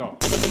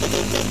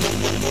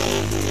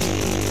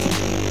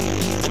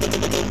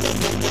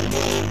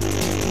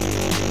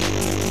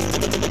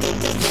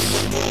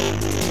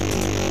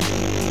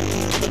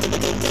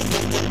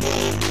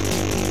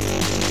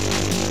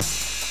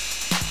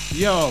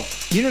Yo.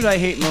 You know what I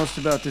hate most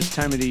about this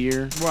time of the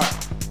year?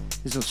 What?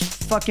 Is those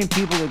fucking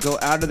people that go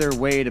out of their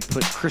way to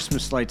put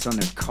Christmas lights on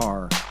their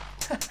car.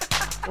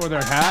 Or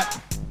their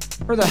hat.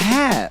 Or the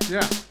hat.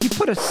 Yeah. You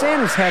put a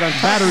Santa's hat on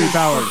Battery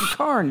powered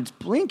car and it's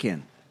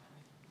blinking.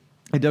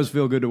 It does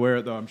feel good to wear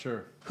it, though, I'm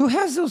sure. Who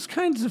has those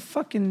kinds of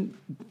fucking...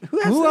 Who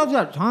has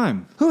that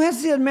time? Who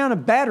has the amount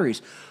of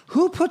batteries?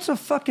 Who puts a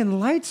fucking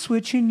light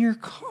switch in your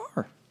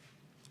car?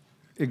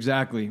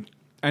 Exactly.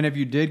 And if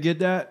you did get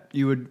that,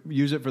 you would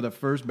use it for the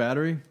first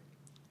battery,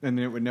 and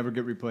then it would never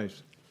get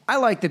replaced. I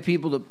like the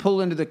people that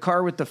pull into the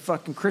car with the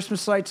fucking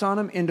Christmas lights on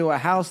them into a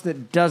house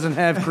that doesn't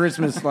have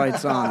Christmas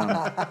lights on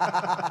them.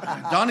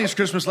 Donnie's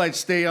Christmas lights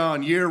stay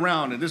on year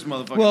round in this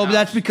motherfucker. Well, house.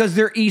 that's because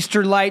they're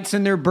Easter lights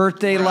and their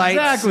birthday lights.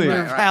 Exactly. And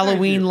their Right.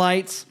 Halloween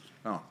lights.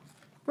 Oh.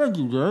 Thank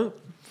you, Jay.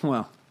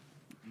 Well,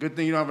 Good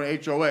thing you don't have an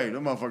HOA.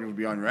 Them motherfuckers would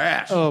be on your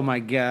ass. oh my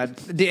God.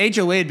 The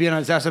HOA would be on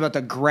his ass about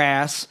the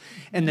grass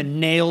and the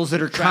nails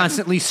that are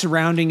constantly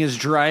surrounding his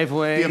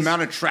driveway. The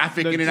amount of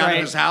traffic in and out Right.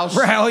 of his house.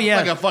 Right, oh, yeah.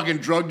 Like a fucking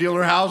drug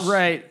dealer house.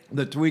 Right.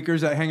 The tweakers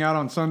that hang out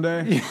on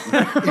Sunday.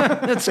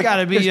 That's got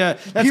to be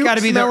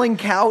Smelling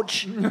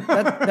couch.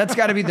 that's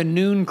got to be the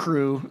noon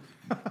crew.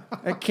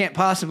 That can't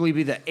possibly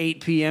be the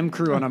 8 p.m.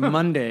 crew on a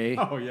Monday.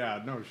 Oh,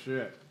 yeah, no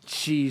shit.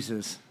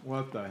 Jesus.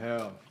 What the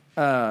hell?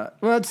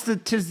 Well,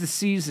 tis the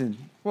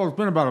season. Well, it's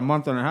been about a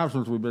month and a half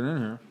since we've been in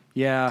here.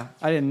 Yeah,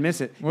 I didn't miss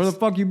it. Where the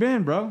fuck you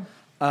been, bro?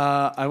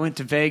 I went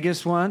to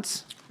Vegas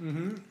once.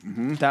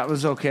 Mm-hmm. That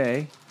was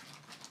okay.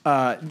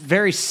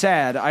 Very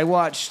sad. I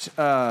watched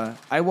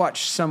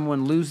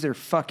someone lose their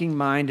fucking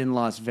mind in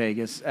Las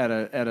Vegas at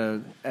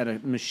a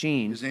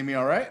machine. Is Amy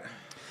all right?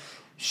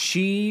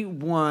 She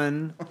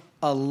won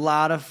a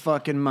lot of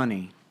fucking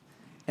money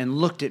and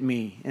looked at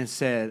me and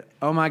said,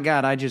 "Oh my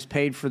God, I just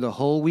paid for the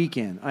whole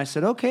weekend." I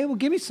said, "Okay, well,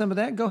 give me some of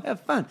that. Go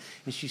have fun."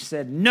 And she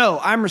said, "No,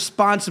 I'm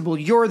responsible.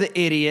 You're the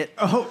idiot.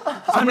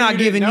 I'm not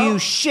giving you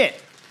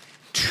shit."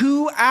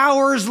 2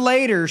 hours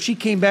later, she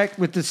came back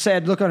with the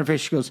sad look on her face.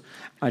 She goes,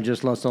 "I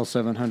just lost all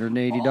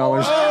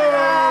 $780.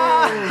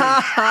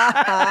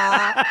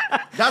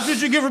 That's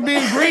what you get for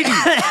being greedy.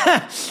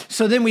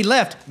 So then we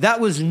left.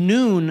 That was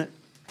noon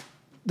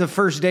the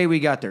first day we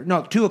got there.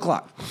 No, 2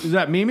 o'clock. Is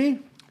that Mimi?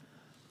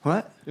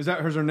 What? Is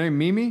her name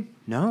Mimi?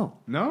 No.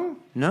 No?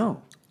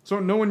 No. So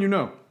no one you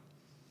know?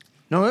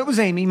 No, it was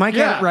Amy. Mike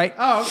had it right.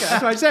 Oh, okay.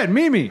 That's what I said.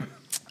 Mimi.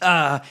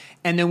 And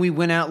then we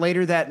went out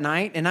later that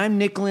night, and I'm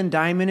nickel and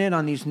diming it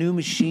on these new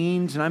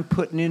machines, and I'm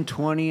putting in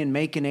 20 and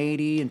making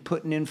 80 and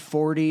putting in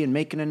 40 and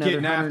making another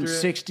Getting after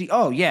 160.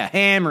 Oh, yeah,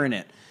 hammering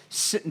it.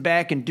 Sitting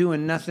back and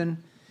doing nothing.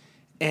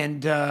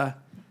 And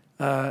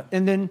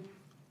then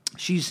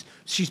she's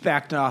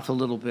backed off a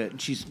little bit,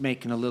 and she's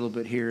making a little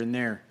bit here and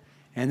there.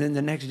 And then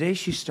the next day,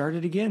 she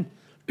started again.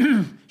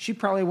 She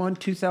probably won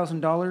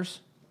 $2,000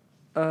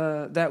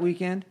 that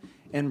weekend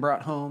and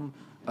brought home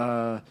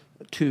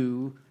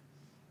 $200.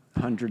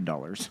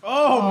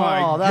 Oh,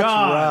 my that's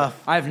God.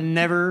 rough. I've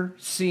never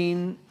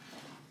seen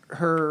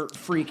her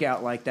freak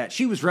out like that.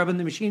 She was rubbing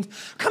the machines.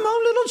 Come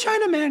on, little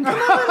Chinaman. Come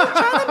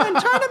on,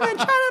 little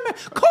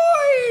Chinaman.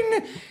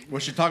 Coin.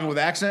 Was she talking with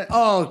accent?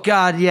 Oh,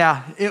 God,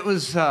 yeah. It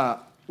was,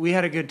 we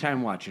had a good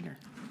time watching her.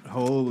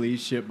 Holy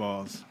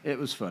shitballs. It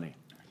was funny.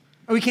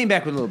 We came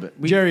back with a little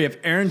bit. Jerry, if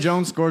Aaron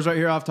Jones scores right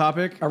here off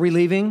topic, Are we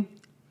leaving?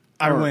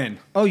 I win.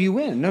 Oh, you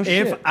win. No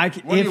shit. If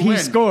do you he win?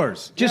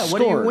 scores. Just what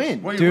do you scores.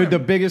 win? What do you Dude, win?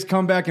 the biggest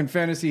comeback in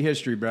fantasy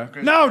history, bro.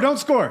 No, don't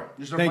score.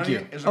 Is there Thank money-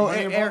 you. Is there Oh,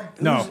 money involved?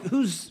 No.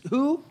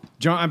 Who?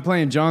 John, I'm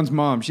playing John's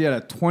mom. She had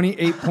a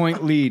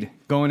 28-point lead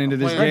going into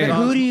this Playing game.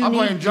 John's- Who do you I'm need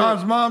playing to-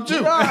 John's mom,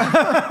 too.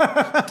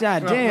 God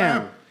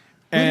damn.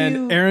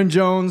 And Aaron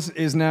Jones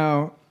is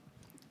now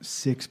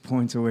 6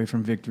 points away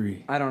from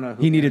victory. I don't know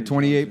who He needed Aaron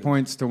 28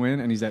 points to win,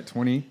 and he's at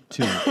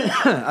 22.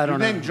 I don't You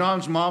know. think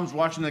John's mom's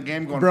watching the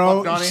game going, Bro,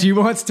 fuck Donnie? she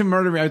wants to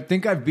murder me. I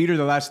think I've beat her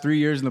the last 3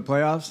 years in the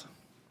playoffs.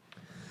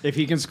 If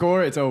he can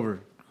score, it's over.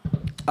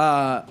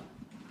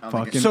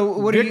 Fucking So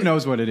what do Vic you-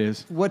 knows what it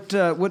is.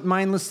 What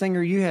mindless thing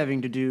are you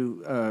having to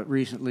do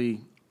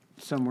recently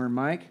somewhere,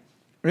 Mike?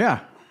 Yeah.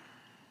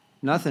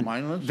 Nothing.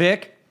 Mindless?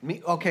 Vic?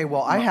 Okay,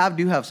 well, I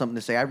do have something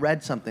to say. I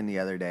read something the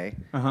other day,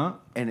 Uh-huh.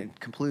 and it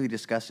completely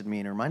disgusted me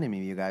and reminded me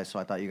of you guys, so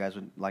I thought you guys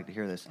would like to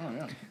hear this. Oh,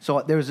 yeah.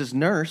 So there was this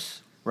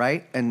nurse,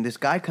 right? And this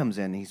guy comes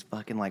in, he's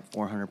fucking like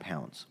 400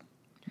 pounds.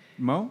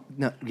 Mo?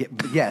 No,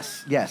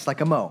 yes,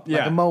 like a Mo. Like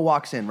Yeah. a Mo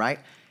walks in, right?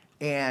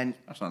 And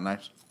That's not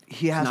nice.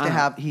 he has It's to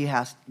not.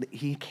 have,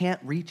 he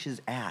can't reach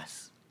his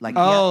ass. Like,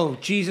 Oh,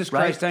 Jesus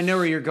Right. Christ. I know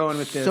where you're going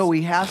with this. So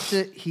he has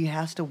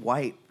to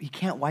wipe. He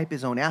can't wipe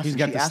his own ass. He's And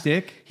got she the asks-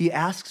 stick?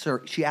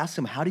 She asks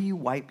him, "How do you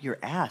wipe your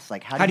ass?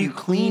 Like, How do you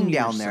clean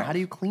down there? yourself?" How do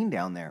you clean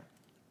down there?"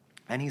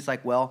 And he's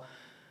like, "Well,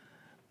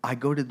 I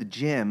go to the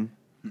gym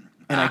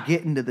and I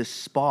get into the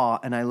spa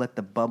and I let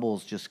the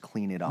bubbles just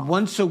clean it off.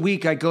 Once a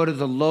week, I go to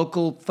the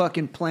local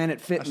fucking Planet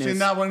I've Fitness seen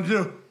that one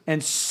too.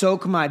 and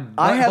soak my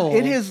butthole.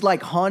 It has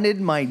like haunted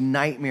my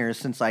nightmares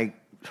since I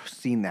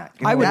seen that.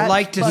 I would That's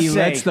like to He say,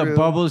 lets the true.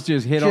 bubbles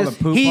just hit all the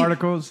Just- poop he-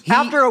 particles.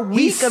 After a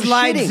week he of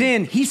slides shitting.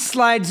 in. He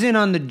slides in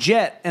on the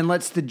jet and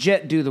lets the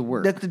jet do the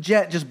work. Let the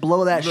jet just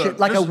blow that Look, shit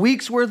like a there's-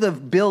 week's worth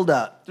of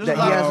buildup. There's that a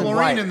lot he of hasn't chlorine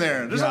wiped. in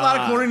there. There's a lot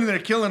of chlorine in there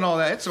killing all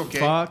that. It's okay.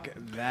 Fuck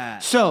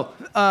that. So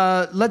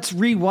let's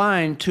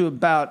rewind to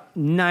about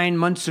 9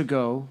 months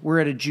ago. We're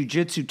at a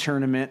jiu-jitsu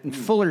tournament in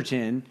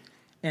Fullerton,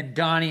 and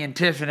Donnie and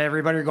Tiff and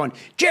everybody are going,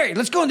 Jerry,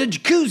 let's go in the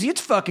jacuzzi. It's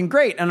fucking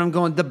great. And I'm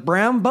going, the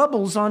brown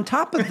bubbles on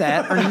top of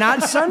that are not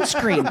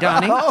sunscreen,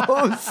 Donnie.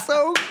 Oh,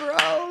 so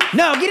gross.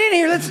 No, get in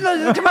here. Let's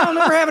come on.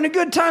 We're having a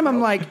good time.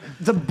 I'm like,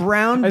 the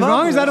brown As bubbles.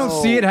 long as I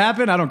don't see it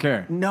happen, I don't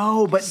care.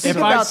 No, but think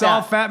If I about saw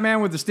that. Fat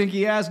Man with the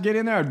stinky ass get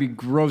in there, I'd be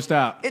grossed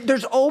out.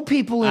 There's old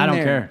people in I don't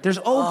there. care. There's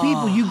old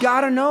people. You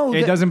got to know.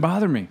 It that- doesn't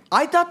bother me.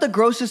 I thought the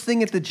grossest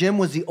thing at the gym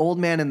was the old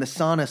man in the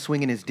sauna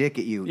swinging his dick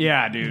at you.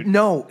 Yeah, dude.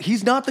 No,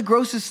 he's not the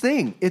grossest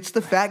thing. It's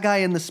the fat guy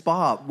in the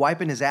spa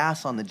wiping his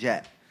ass on the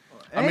jet.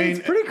 I Hey, mean,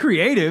 it's pretty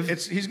creative.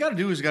 he's got to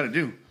do what he's got to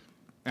do.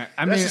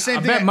 I mean, the same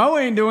I thing bet I- Mo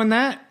ain't doing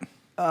that.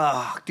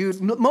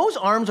 Dude, Mo's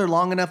arms are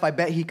long enough. I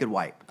bet he could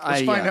wipe.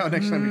 Let's find out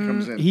next time he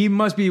comes in. He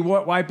must be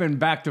wiping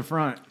back to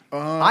front.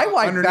 I wipe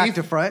back underneath?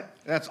 to front.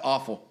 That's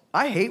awful.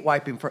 I hate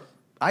wiping front.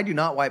 I do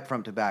not wipe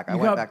front to back. I You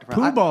wipe got back to front.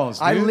 poo I-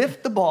 balls, I dude.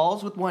 lift the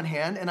balls with one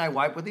hand and I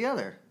wipe with the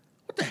other.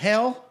 What the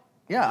hell?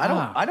 Yeah,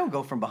 Ah. I don't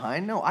go from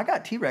behind. No, I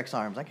got T-Rex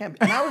arms. I can't.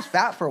 And I was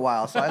fat for a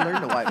while, so I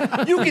learned to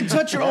wipe. You can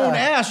touch your own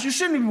ass. You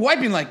shouldn't be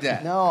wiping like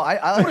that. No,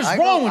 What is I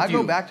wrong go, with I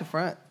go you? back to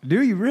front.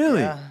 Do you really?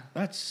 Yeah.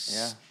 That's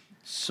Yeah.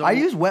 so. I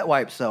use wet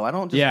wipes though. I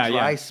don't just Yeah,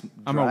 dry. yeah. s-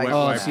 I'm a dry wet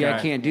Oh, wipe see, guy. I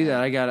can't do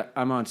that.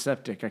 I'm on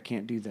septic. I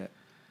can't do that.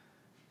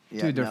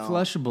 Yeah, Dude, they're no.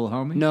 flushable,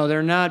 homie. No,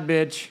 they're not,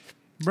 bitch.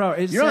 Bro,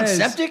 it You're on says,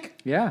 septic?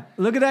 Yeah.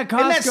 Look at that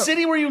Costco. In that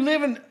city where you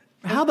live in.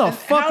 How the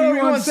fuck how are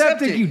you on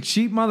septic, you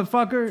cheap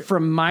motherfucker?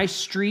 From my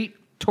street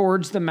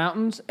towards the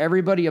mountains,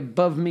 everybody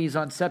above me is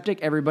on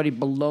septic. Everybody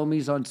below me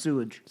is on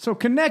sewage. So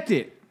connect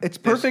it. It's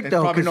perfect It's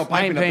though. probably 'cause no I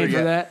piping ain't up paying there for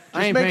yet. that. I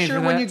just ain't make paying sure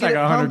for when that. you It's get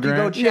like it pumped, you go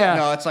 $100,000. check. Yeah.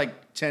 No, it's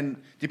like 10.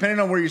 Depending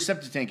on where your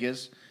septic tank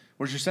is.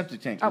 Where's your septic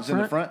tank? Out Is it in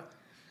the front. front?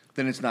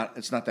 Then it's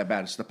not that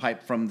bad. It's the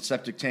pipe from the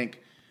septic tank.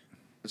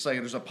 It's like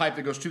there's a pipe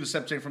that goes to the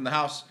septic tank from the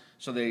house.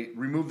 So they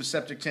remove the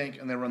septic tank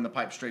and they run the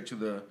pipe straight to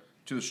the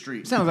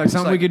street. Sounds like It's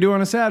something we could do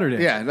on a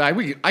Saturday. Yeah,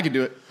 I could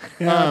do it.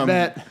 I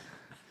bet.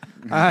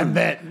 I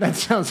bet. That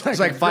sounds like It's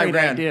like a $5 great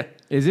grand. idea.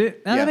 Is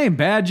it? No, Yeah. that ain't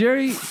bad,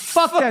 Jerry.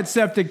 Fuck that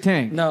septic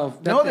tank. No.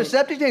 No, the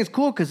septic tank is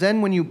cool because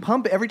then when you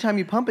pump it, every time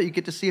you pump it, you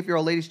get to see if your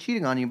old lady's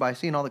cheating on you by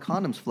seeing all the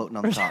condoms floating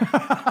on the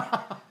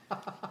top.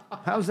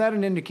 How's that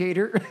an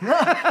indicator?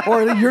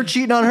 Or you're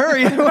cheating on her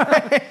either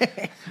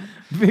way.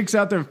 Vic's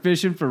out there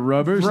fishing for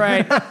rubbers.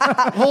 Right.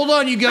 Hold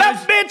on, you guys.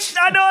 bitch,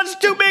 I know it's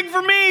too big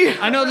for me.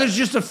 I know this is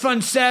just a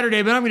fun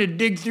Saturday, but I'm going to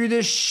dig through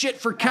this shit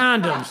for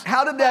condoms.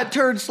 How did that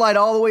turd slide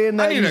all the way in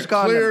I that need a used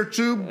condom? clear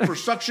tube for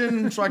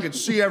suction so I can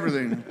see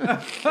everything.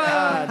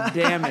 God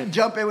damn it.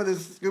 Jump in with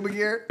his scuba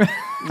gear.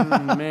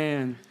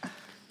 Man.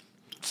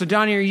 So,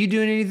 Donnie, are you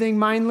doing anything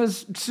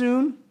mindless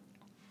soon?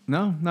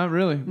 No, not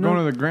really. Going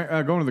to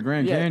the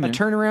Grand Yeah, Canyon. a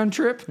turnaround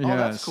trip? Oh,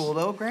 that's Yes. cool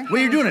though, Grant.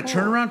 Wait, you're doing a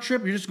turnaround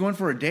trip? You're just going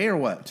for a day or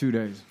what? 2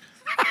 days.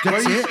 Where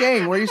are you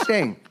staying? Where are you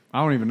staying? I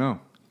don't even know.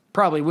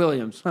 Probably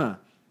Williams, huh?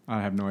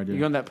 I have no idea.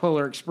 You on that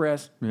Polar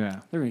Express? Yeah,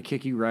 They're going to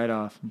kick you right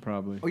off.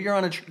 probably. Oh, you're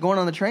on going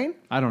on the train?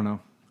 I don't know.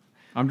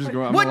 I'm just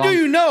going. I'm What do along-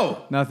 you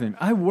know? Nothing.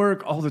 I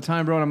work all the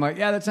time, bro. And I'm like,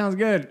 yeah, that sounds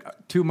good.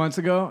 2 months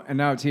ago, and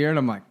now it's here, and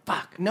I'm like,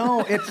 fuck. No,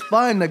 it's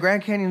fun. The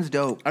Grand Canyon's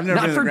dope. I've never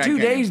Not been to for the 2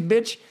 Grand days,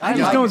 Canyon. bitch. I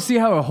just don't see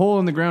how a hole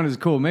in the ground is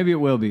cool. Maybe it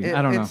will be.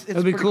 I don't know.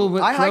 It'll be pretty cool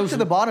with I hiked to frozen.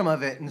 the bottom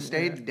of it and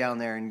stayed down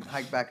there and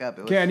hiked back up.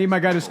 It was, Okay, I need my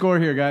guy to score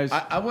here, guys.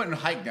 I wouldn't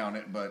hike down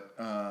it, but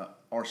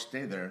or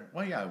stay there.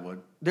 Well, yeah, I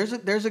would. There's a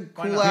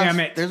cool not? ass Damn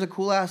it. there's a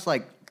cool ass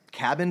like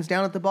cabins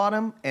down at the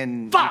bottom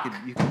and Fuck!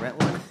 you can rent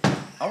one.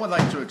 I would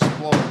like to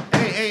explore.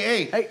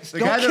 Hey! Hey, the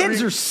don't guy that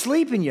Kids are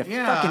sleeping, you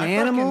yeah, fucking I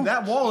animal.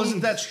 that wall isn't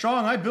that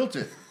strong. I built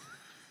it.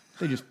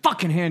 They just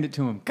fucking hand it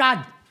to him.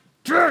 God.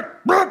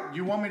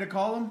 You want me to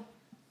call him?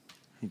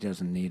 He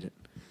doesn't need it.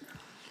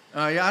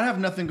 Yeah, I have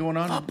nothing going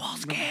on.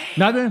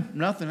 Nothing?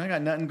 Nothing. I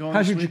got nothing going.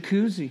 How's this your week.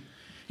 jacuzzi?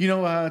 You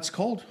know, it's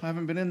cold. I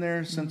haven't been in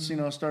there since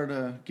it started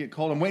to get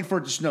cold. I'm waiting for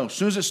it to snow. As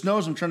soon as it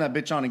snows, I'm turning that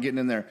bitch on and getting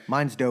in there.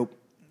 Mine's dope.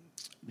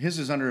 His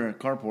is under a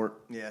carport.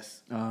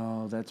 Yes.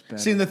 Oh, that's better.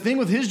 See, and the thing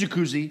with his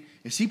jacuzzi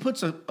is he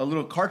puts a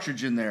little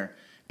cartridge in there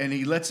and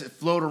he lets it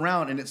float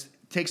around and it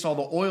takes all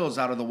the oils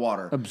out of the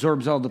water.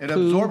 Absorbs all the It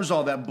poo. absorbs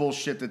all that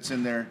bullshit that's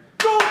in there.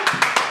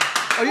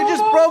 Oh, you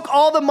just broke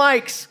all the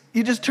mics.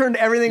 You just turned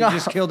everything You off.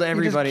 just killed You just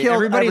everybody. killed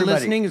everybody everybody.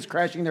 listening is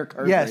crashing their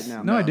cars Yes. right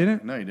now. No, I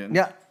didn't. No, you didn't.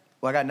 Yeah.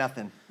 Well, I got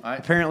nothing.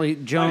 Apparently,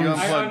 Jones,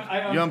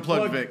 You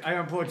unplugged Vic. I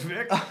unplugged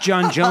Vic.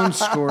 John Jones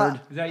scored.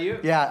 Is that you?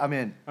 Yeah, I'm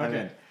in. I'm in.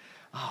 Okay.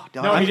 Oh,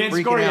 dog, No, I'm he didn't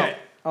freaking score out. yet.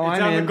 Oh,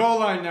 it's I'm on in. the goal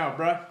line now,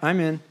 bruh. I'm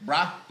in.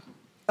 Brah.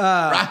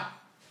 Brah.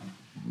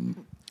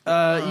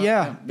 Yeah.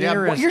 yeah, Well,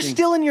 you're Interesting.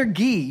 still in your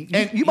gi.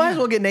 And- You might as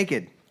well get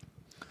naked.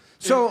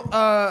 So,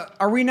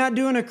 are we not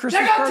doing a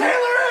Christmas Take out party? Taylor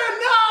in!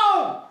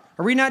 No!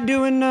 Are we not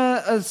doing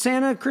a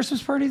Santa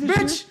Christmas party this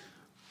year? Bitch,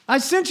 I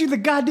sent you the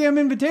goddamn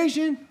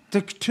invitation.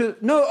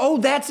 No, oh,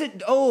 that's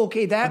it. Oh,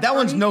 okay, That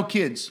one's party? no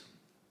kids.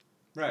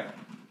 Right.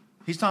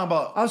 He's talking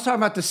about. I was talking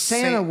about the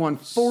Santa Saint- one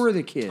for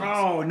the kids.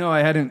 Oh no,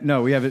 I hadn't.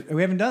 No, we haven't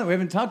done it. We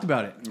haven't talked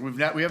about it.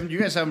 We haven't. You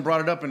guys haven't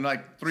brought it up in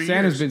like 3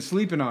 Santa's years. been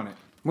sleeping on it.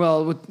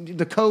 Well, with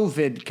the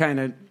COVID kind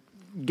of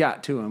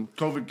got to him.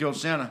 COVID killed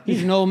Santa.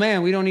 He's an old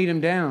man. We don't need him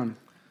down.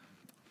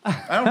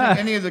 I don't think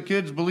any of the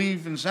kids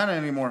believe in Santa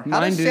anymore. How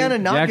does Mine do. Santa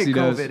not Jaxie get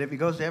does. COVID if he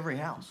goes to every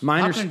house?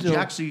 Mine How are can still.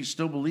 Jaxie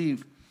still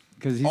believe?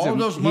 Because he's All a, of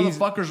those he's-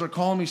 motherfuckers are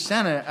calling me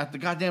Santa at the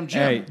goddamn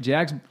gym. Hey,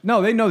 Jax.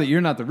 No, they know that you're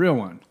not the real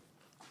one.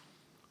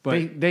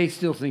 But They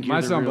still think you're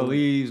my the son real-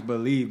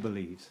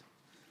 believes.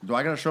 Do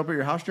I got to show up at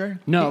your house, Jerry?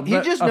 No, He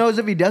but, just knows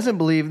if he doesn't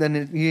believe,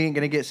 then he ain't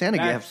gonna get Santa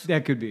That, gifts.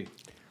 that could be.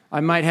 I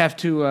might have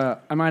to.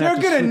 I might They're have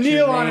to. gonna switch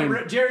kneel your on name.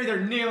 it, Jerry. They're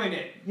kneeling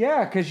it.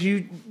 Yeah, because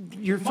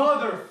your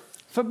Mother.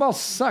 football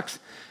sucks.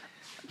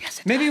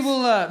 Maybe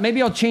we'll.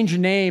 Maybe I'll change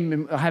your name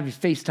and I'll have you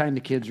FaceTime the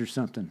kids or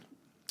something.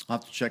 I'll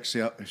have to check, see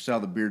how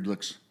the beard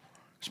looks.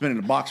 It's been in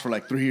the box for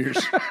like 3 years.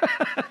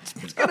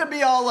 It's gonna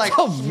be all like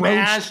all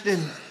smashed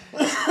and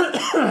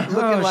looking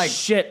Oh like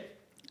shit!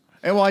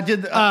 Hey, well, I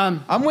did.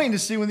 I'm waiting to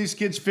see when these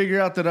kids figure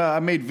out that I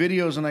made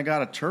videos and I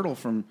got a turtle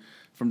from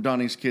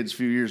Donnie's kids a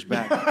few years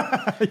back.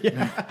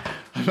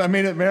 I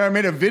made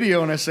a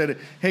video and I said,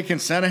 "Hey, can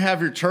Santa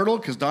have your turtle?"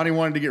 Because Donnie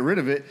wanted to get rid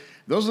of it.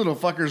 Those little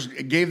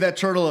fuckers gave that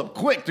turtle up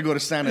quick to go to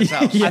Santa's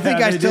house. Yeah. I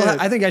think I they still. did.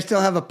 I think I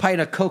still have a pint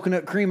of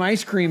coconut cream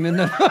ice cream in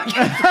the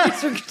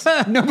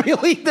freezer. Nobody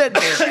will eat that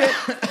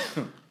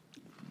shit.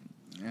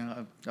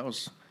 Yeah, that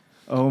was.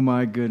 Oh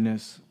my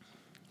goodness,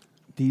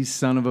 these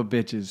son of a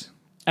bitches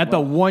at the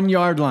 1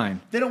 yard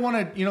line. They don't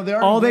want to. They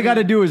are. All they got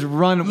to do is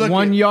run Look,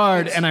 1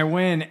 yard it's- and I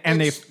win, and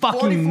they It's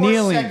fucking 44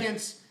 kneeling.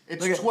 seconds.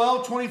 It's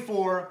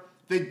 12:24.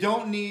 They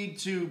don't need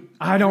to.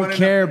 I don't run it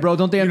care, up. bro.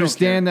 Don't they You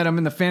understand care. that I'm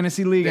in the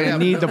fantasy league and I Yeah,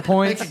 need the They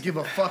points? could give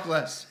a fuck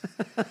less.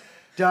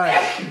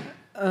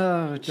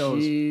 Oh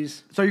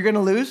jeez, So you're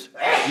gonna lose?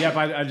 Yep,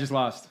 I just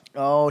lost.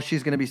 Oh,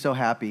 she's gonna be so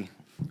happy.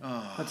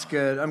 that's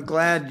good. I'm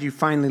glad you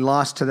finally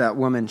lost to that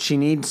woman. She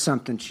needs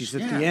something. She's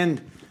at Yeah. the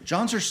end.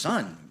 John's her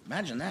son.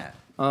 Imagine that.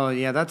 Oh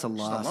yeah, that's a Just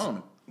loss.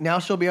 alone. Now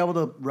she'll be able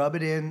to rub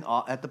it in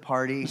at the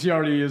party. She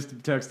already is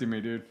texting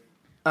me, dude.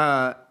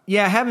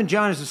 Yeah, having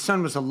John as a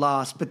son was a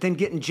loss, but then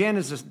getting Jen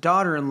as a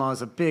daughter-in-law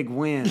is a big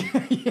win.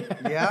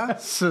 Yeah,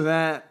 So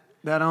that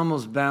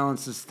almost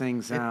balances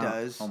things it out.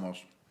 does.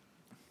 Almost.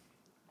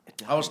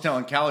 I was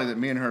telling Callie that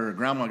me and her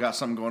grandma got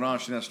something going on.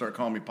 She's gonna start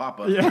calling me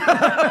Papa.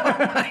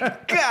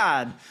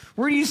 God,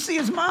 where do you see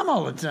his mom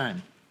all the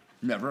time?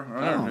 Never.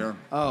 I never hear.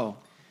 Oh,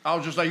 I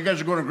was just like, you guys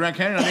are going to Grand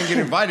Canyon. I didn't get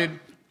invited.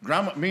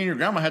 Me and your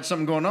grandma had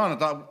something going on. I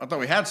thought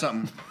we had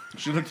something.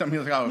 She looked at me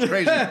like I was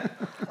crazy.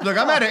 Look,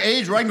 I'm at an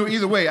age where I can go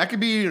either way. I could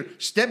be either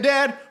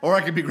stepdad or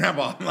I could be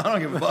grandpa. I don't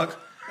give a fuck.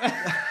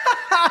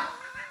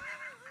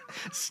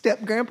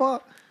 Step grandpa.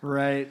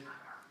 right.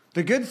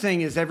 The good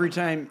thing is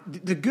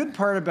the good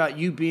part about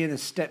you being a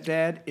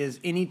stepdad is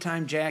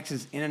anytime Jax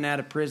is in and out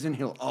of prison,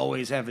 he'll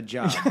always have a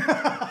job.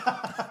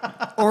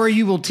 Or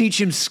you will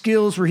teach him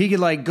skills where he could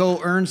like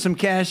go earn some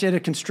cash at a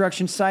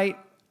construction site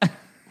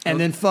and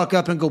then fuck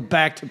up and go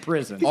back to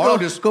prison. Or I'll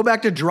just Go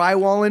back to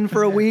drywalling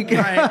for a week.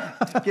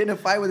 Get in a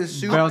fight with his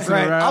suit. Bouncing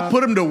Right. around. I'll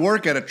put him to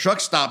work at a truck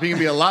stop. He can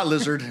be a lot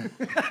lizard.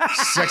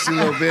 Sexy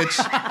little bitch.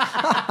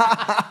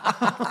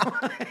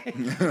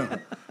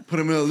 Put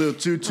him in a little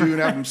tutu and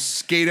have him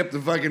skate up the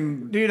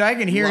fucking. Dude, I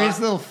can hear Lot. his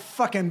little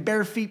fucking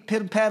bare feet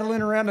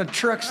paddling around a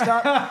truck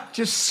stop,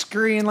 just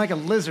screaming like a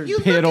lizard.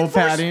 Piddle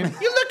patting. You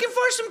looking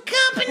for some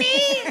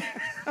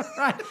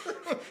company?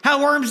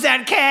 How worms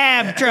that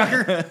cab,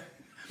 trucker?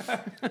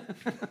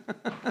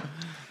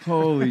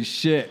 Holy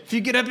shit. If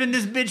you get up in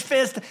this bitch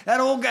fest, that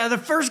old guy, the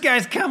first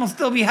guy's cum will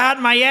still be hot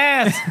in my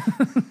ass.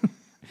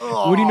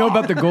 What do you know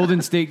about the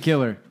Golden State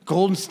Killer?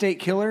 Golden State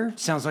Killer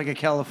sounds like a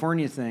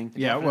California thing.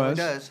 Yeah, it It was.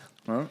 does.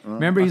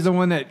 Remember, he's the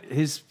one that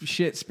his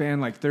shit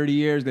spanned like 30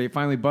 years. They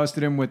finally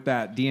busted him with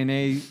that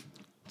DNA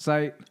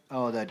site.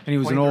 Oh, that. And he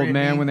was an old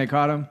man when they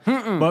caught him.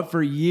 But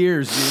for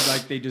years, dude,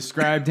 like they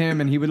described him,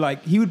 and he would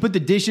put the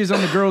dishes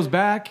on the girl's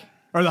back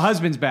or the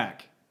husband's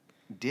back.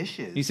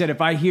 dishes. He said,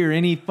 if I hear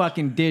any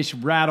fucking dish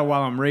rattle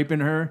while I'm raping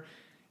her,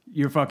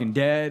 you're fucking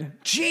dead.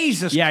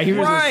 Jesus Yeah, he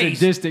was a Christ.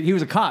 sadistic. He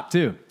was a cop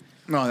too.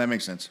 No, that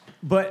makes sense.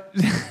 But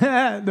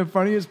the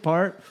funniest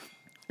part,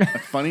 The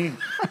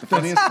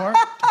funniest part?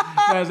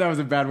 that was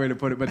a bad way to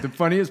put it, but the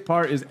funniest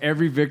part is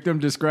every victim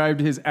described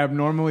his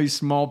abnormally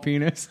small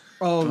penis.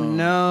 Oh,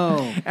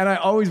 no. And I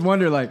always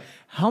wonder, like,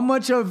 how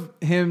much of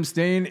him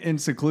staying in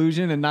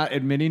seclusion and not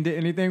admitting to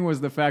anything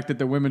was the fact that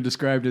the women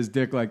described his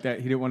dick like that.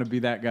 He didn't want to be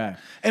that guy.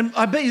 And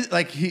I bet you,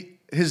 like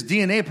his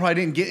DNA probably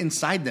didn't get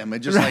inside them. It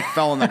just like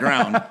fell on the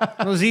ground.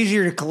 It was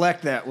easier to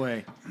collect that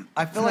way.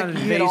 I feel It's like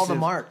not he hit all the invasive.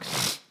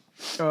 marks.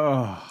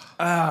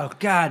 Oh,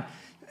 God.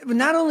 But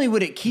not only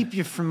would it keep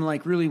you from,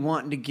 like, really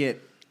wanting to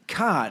get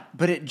caught,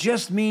 but it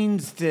just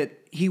means that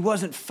he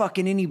wasn't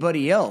fucking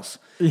anybody else.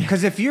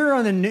 Because if you're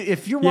on the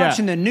if you're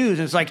watching the news,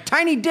 it's like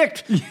tiny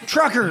dick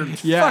trucker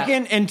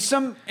fucking and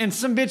some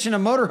bitch in a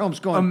motorhome's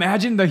going.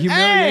 Imagine the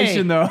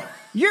humiliation, Hey! though.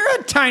 You're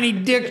a tiny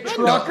dick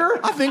trucker.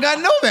 I think I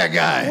know that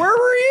guy. Where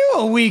were you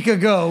a week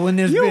ago when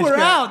this You bitch were got-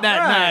 out that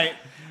Right. night.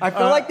 I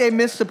feel like they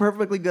missed a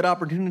perfectly good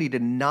opportunity to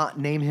not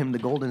name him the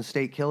Golden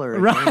State Killer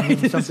and Right. name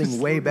him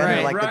something way better,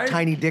 Right. like Right. the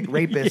tiny dick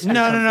rapist. or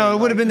No. something. It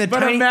would have been the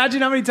But tiny.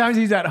 imagine how many times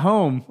he's at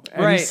home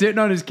and Right. he's sitting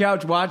on his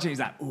couch watching. He's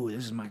like, "Ooh,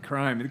 this is my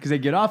crime," because they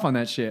get off on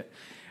that shit.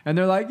 And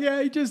they're like,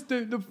 "Yeah, he just."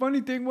 The funny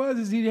thing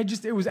was, he had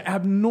just it was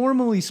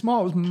abnormally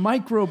small. It was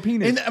micro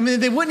penis. And, I mean,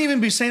 they wouldn't even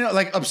be saying it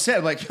like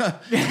upset, like,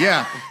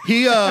 yeah,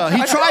 he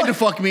tried to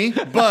fuck me,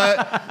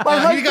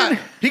 but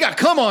he got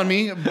cum on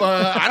me.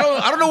 But I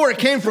don't know where it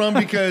came from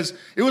because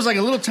it was like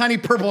a little tiny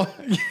purple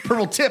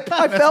tip.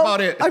 That's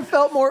about it. I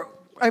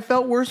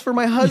felt worse for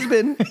my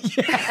husband.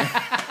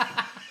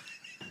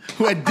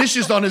 Who had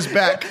dishes on his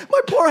back?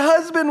 My poor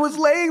husband was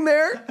laying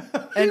there.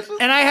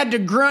 and I had to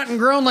grunt and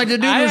groan like the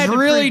dude I was had to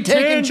really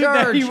taking pretend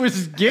that charge. he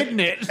was getting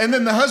it. And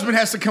then the husband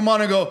has to come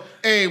on and go,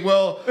 "Hey,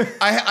 well,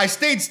 I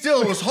stayed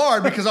still. It was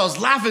hard because I was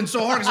laughing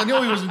so hard because I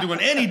knew he wasn't doing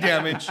any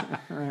damage.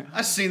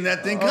 I seen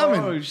that thing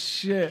coming." Oh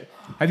shit!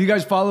 Have you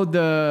guys followed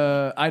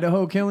the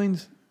Idaho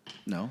killings?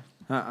 No.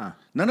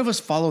 None of us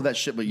follow that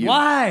shit but you.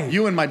 Why?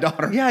 You and my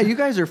daughter. Yeah, you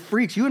guys are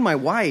freaks. You and my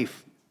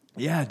wife.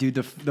 Yeah, dude.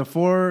 The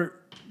four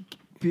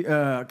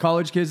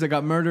college kids that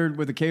got murdered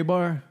with a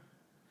K-bar.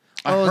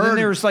 Oh, then heard-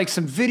 there was like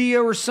some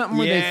video or something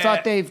where they Yeah.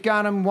 thought they've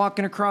got him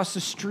walking across the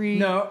street.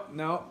 No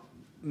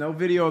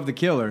video of the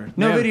killer.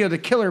 No They have- video of the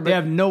killer, but They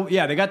have no.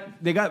 Yeah, they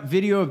got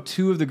video of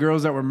two of the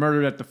girls that were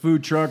murdered at the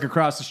food truck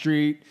across the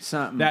street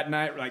Something. that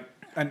night, like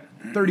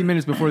 30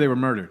 minutes before they were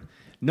murdered.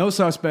 No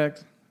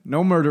suspect,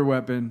 no murder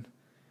weapon.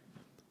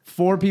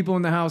 4 people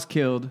in the house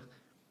killed.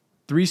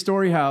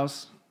 3-story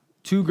house.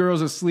 2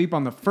 girls asleep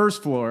on the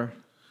first floor.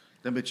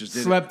 Them bitches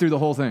did Slept it. through the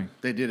whole thing.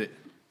 They did it.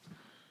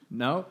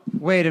 No,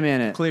 wait a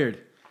minute. cleared.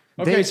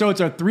 Okay, so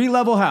it's a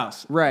 3-level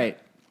house Right.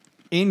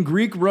 in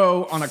Greek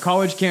Row on a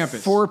college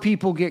campus. 4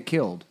 people get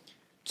killed.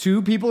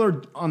 2 people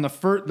are on the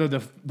first.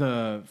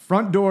 The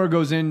front door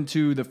goes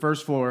into the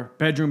first floor,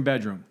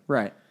 bedroom.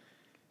 Right.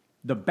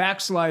 The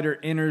backslider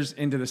enters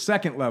into the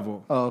second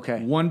level. Oh,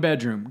 okay. 1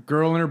 bedroom,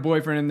 girl and her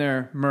boyfriend in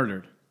there,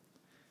 murdered.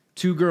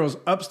 2 girls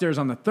upstairs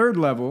on the third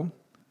level.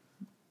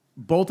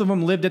 Both of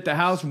them lived at the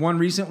house. One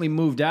recently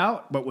moved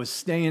out, but was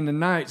staying the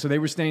night, so they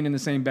were staying in the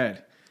same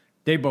bed.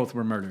 They both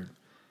were murdered.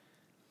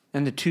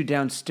 And the 2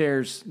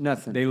 downstairs,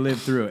 nothing. They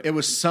lived through it. It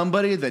was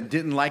somebody that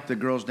didn't like the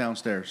girls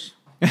downstairs.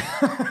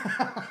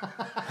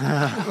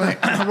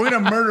 Like, we're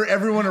gonna murder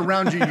everyone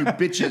around you, you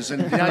bitches,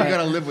 and now you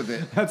gotta live with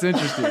it. That's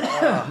interesting.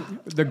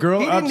 The girl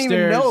He didn't upstairs.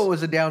 even know it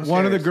was a downstairs.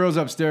 One of the girls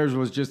upstairs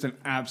was just an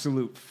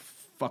absolute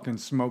fucking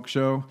smoke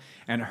show,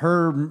 and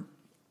her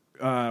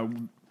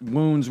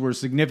wounds were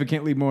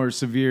significantly more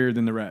severe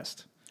than the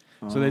rest.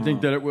 So they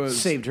think that it was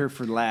Saved her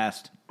for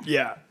last.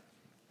 Yeah.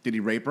 Did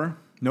he rape her?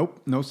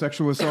 Nope. No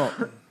sexual assault.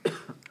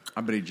 I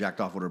bet he jacked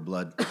off with her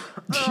blood.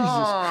 Jesus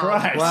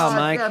Christ. Wow,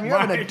 Mike. Damn, you're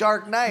having a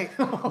dark night.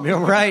 You're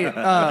right.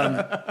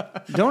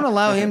 Don't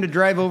allow him to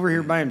drive over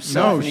here by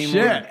himself No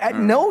anymore. shit.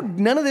 No,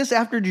 none of this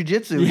after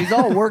jujitsu. He's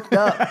all worked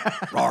up.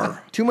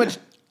 Too much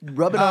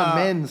rubbing on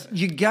men's.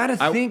 You gotta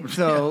think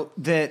though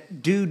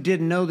that dude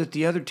didn't know that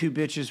the other 2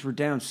 bitches were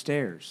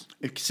downstairs.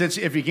 Since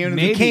if he came to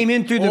Maybe. the came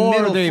in through the or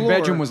middle the floor.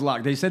 bedroom was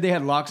locked. They said they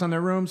had locks on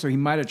their room, so he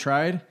might have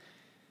tried.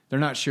 They're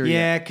not sure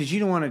Yeah, yet. because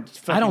you don't want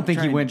to. I don't think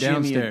he went Jimmy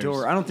a downstairs.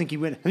 door. I don't think he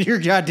went. You're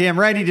goddamn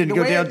right. He didn't The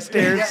go way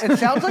downstairs. It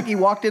sounds like he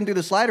walked in through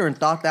the slider and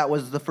thought that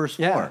was the first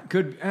floor.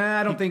 Could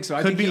I don't think so.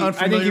 I could think be he, I think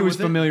he unfamiliar was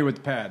with it. familiar with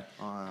the pad.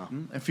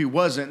 If he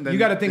wasn't, then You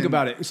got to think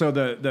about it. So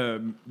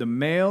the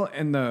male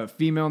and the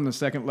female in the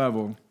second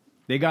level,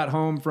 they got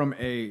home from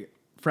a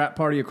frat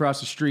party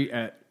across the street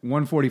at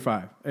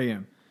 1:45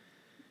 a.m.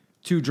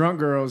 2 drunk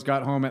girls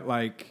got home at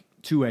like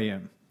 2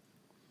 a.m.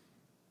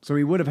 So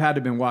he would have had to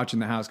have been watching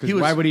the house because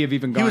why would he have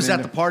even gone? He was in at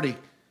there? the party.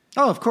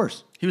 Oh, of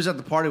course. He was at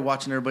the party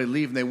watching everybody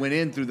leave, and they went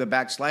in through the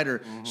back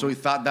slider. So he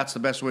thought that's the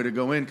best way to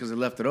go in because they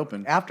left it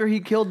open. After he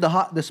killed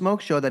the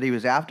smoke show that he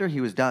was after, he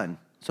was done.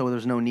 So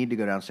there's no need to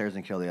go downstairs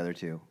and kill the other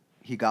 2.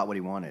 He got what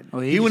he wanted. Oh,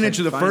 He went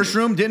into the first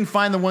room, didn't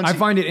find the ones. I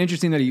find it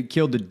interesting that he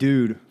killed the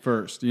dude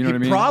first. You know he what I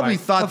mean? probably Like,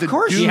 thought Of the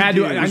course dude he had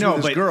to. was I know,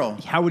 with but this girl.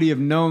 how would he have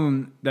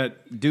known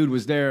that dude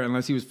was there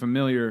unless he was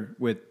familiar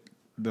with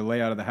the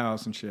layout of the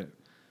house and shit?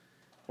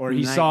 Or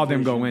he Night saw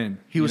them go vision. in.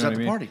 He You was know at what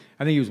the I mean? party.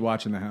 I think he was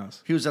watching the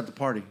house. He was at the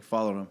party.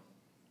 Followed him.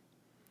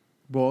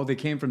 Well, they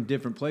came from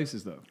different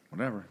places though.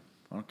 Whatever.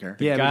 I don't care.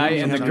 Yeah, but Guy he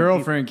and the was-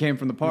 girlfriend came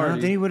from the Well,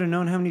 party. then he would have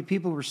known how many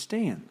people were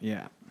staying.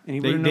 Yeah. And he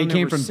They would've known there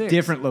came were from 6.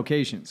 different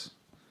locations.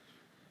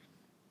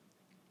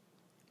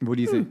 What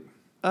do you think?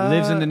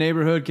 Lives in the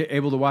neighborhood,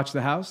 able to watch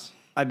the house?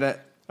 I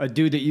bet. A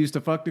dude that used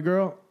to fuck the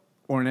girl?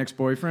 Or an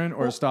ex-boyfriend?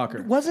 Or a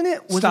stalker? Wasn't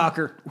it? Was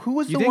Stalker. Who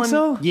was You the think one?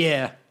 so?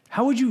 Yeah.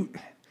 How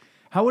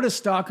would a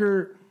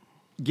stalker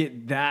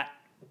get that?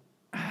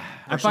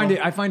 I find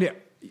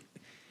it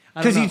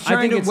Because know. he's I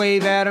trying think to it's-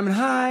 wave at him and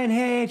hi and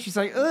hey, and she's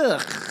like,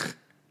 ugh,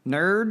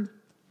 nerd.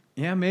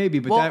 Yeah, maybe,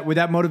 but Well- would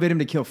that motivate him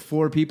to kill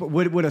 4 people?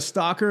 Would a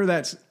stalker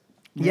that's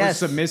more Yes.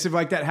 submissive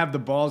like that have the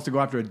balls to go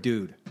after a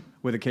dude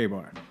with a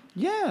K-bar?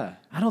 Yeah.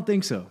 I don't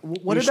think so.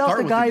 What You about start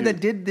the with guy the that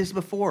dude. did this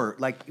before?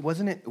 Like,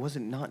 wasn't it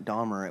not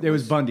Dahmer? It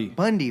was Bundy.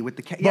 Bundy with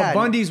the cat. But Yeah,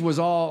 Bundy's was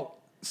all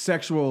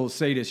sexual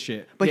sadist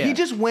shit. But Yeah. he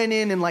just went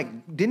in and like,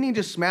 didn't he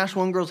just smash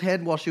one girl's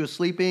head while she was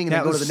sleeping, and That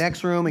then go to was- the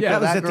next room and yeah, kill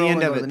that was that at the girl end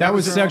and of go to it. the That next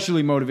was girl?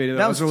 sexually motivated.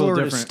 That was a little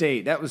Florida different.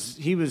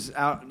 State. He was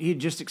out. He had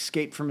just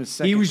escaped from his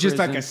second. He was just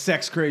like a prison.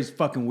 sex crazed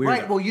fucking weirdo.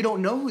 Right. Well, you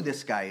don't know who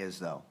this guy is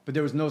though. But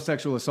there was no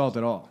sexual assault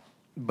at all.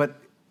 But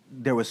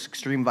there was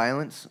extreme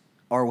violence,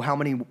 or how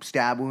many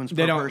stab wounds per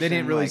person? They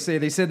didn't really like- say.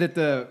 They said that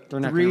the They're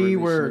not gonna 3 release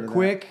were any of that.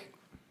 quick.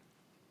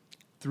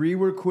 3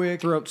 were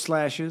quick. throat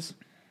slashes.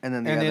 And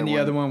then The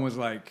other one was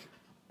like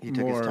He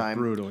took more his time.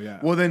 brutal. Yeah.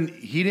 Well, then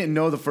he didn't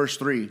know the first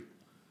 3.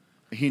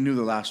 He knew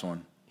the last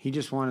one. He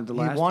just wanted the He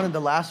last. wanted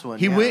the last one.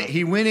 He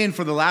yeah. went in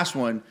for the last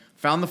one,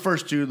 found the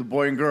first 2, the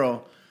boy and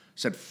girl,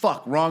 said,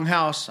 fuck, wrong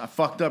house. I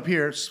fucked up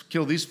here.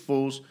 Kill these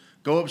fools.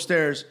 Go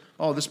upstairs.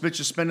 Oh, this bitch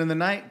is spending the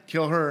night.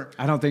 Kill her.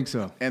 I don't think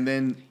so. And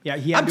then Yeah,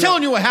 he had I'm to-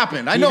 telling you what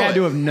happened. I He know had it.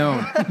 to have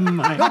known.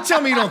 Don't tell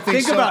me you don't think,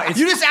 Think so. about it.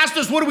 You just asked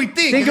us what do we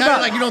think. Think and now about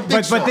you're like you don't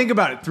think so. But think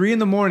about it. 3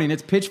 a.m.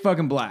 It's pitch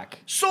fucking black.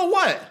 So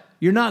what?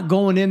 You're not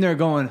going in there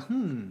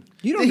going,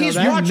 You don't know He's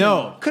that. watching.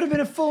 No. Could have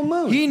been a full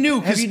moon. He knew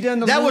Have because you done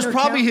the that was lunar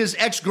probably count? his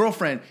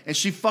ex-girlfriend, and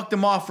she fucked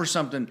him off for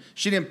something.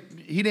 She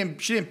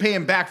didn't pay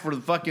him back for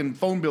the fucking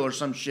phone bill or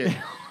some shit.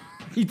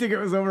 you think it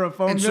was over a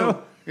phone And bill?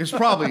 so it's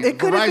probably It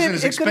could have Verizon been.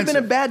 is It could have been a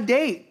expensive. bad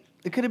date.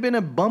 It could have been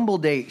a Bumble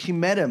date. She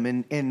met him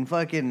in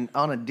fucking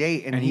on a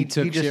date, and, And he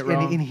took just shit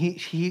wrong? and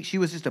she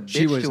was just a bitch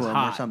She was to him or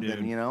hot, something.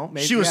 dude. You know,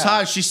 Maybe- She was yeah.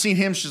 hot. She's seen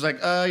him. She's like,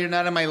 you're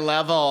not on my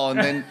level. And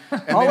then, All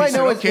then I he said,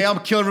 know is okay, it's- I'll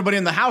kill everybody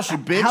in the house, you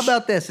bitch. How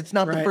about this? It's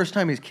not the Right. first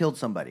time he's killed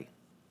somebody.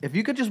 If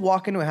you could just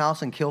walk into a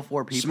house and kill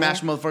 4 people,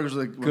 smash motherfuckers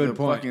with Good a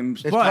point. fucking...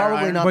 It's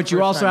probably not But the you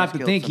first also time have he's to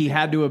killed think some he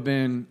had people. to have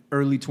been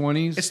early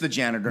 20s. It's the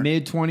janitor.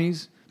 Mid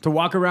 20s to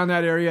walk around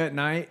that area at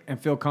night and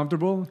feel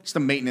comfortable. It's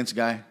the maintenance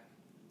guy.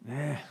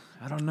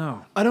 I don't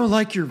know. I don't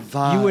like your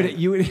vibe.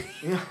 You would.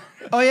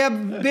 Oh yeah,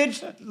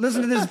 bitch!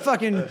 Listen to this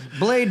fucking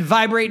blade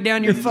vibrate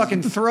down your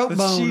fucking throat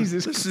bone.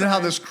 Jesus. This is how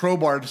this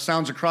crowbar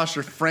sounds across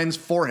your friend's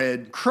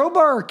forehead.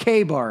 Crowbar or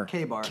K-bar?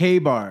 K-bar.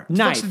 K-bar. What's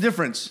Knife. the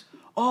difference?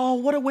 Oh,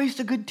 what a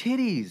waste of good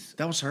titties.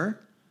 That was her?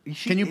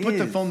 She Can you put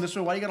the is. phone this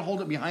way? Why you gotta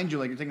hold it behind you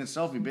like you're taking a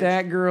selfie, bitch?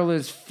 That girl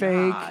is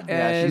fake. God, yeah,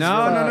 as she's No,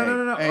 fuck. no, no, no,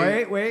 no, no.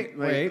 Hey, wait.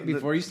 wait.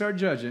 Before you start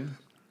judging.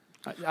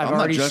 I've I'm not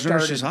already judging her.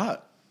 started. She's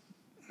hot.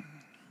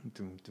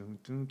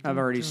 I've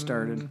already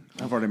started.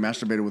 I've already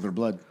masturbated with her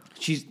blood.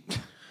 She's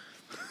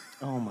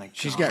Oh my god.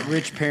 she's got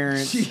rich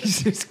parents.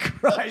 Jesus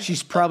Christ.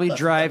 She's probably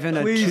driving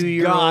a Please,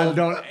 2-year-old. God,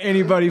 don't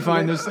anybody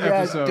find this Yeah,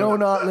 episode. do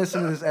not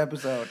listen to this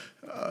episode.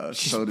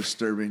 So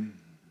disturbing.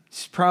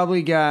 She's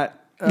probably got.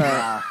 She's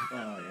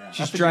That's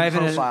a good driving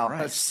profile.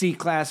 a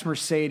C-class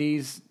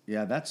Mercedes.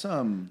 Yeah, that's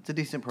It's a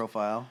decent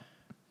profile.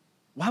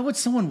 Why would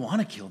someone want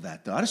to kill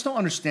that though? I just don't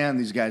understand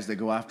these guys that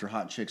go after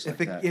hot chicks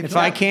like it- that. If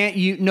I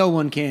can't, no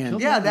one can.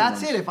 Kill Yeah, the that's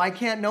other it. ones. If I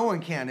can't, no one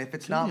can. If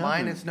it's not the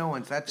mine, other it's no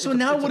one's. That's So it's a-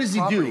 now it's what a does he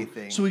property do?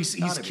 thing. So he's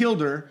Gotta be.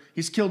 killed her.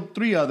 He's killed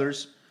 3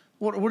 others.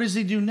 What does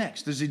he do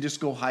next? Does he just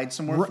go hide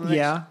somewhere? for the next-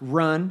 Yeah,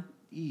 run.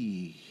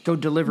 Go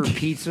deliver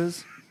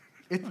pizzas.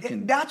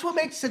 That's what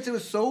makes, since it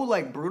was so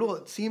like brutal,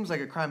 it seems like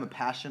a crime of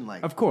passion.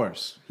 Like Of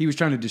course. He was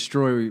trying to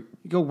destroy.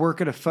 Go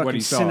work at a What fucking he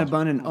saw.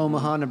 Cinnabon in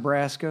Omaha,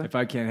 Nebraska. If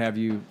I can't have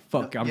you,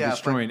 fuck, I'm Yeah,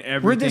 destroying but-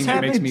 everything Where'd this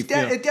that makes happen? me It's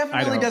feel. it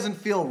definitely Idaho. doesn't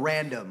feel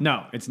random.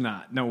 No, it's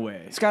not. No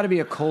way. It's got to be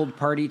a cold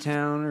party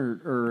town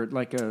or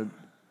like a.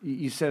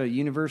 You said a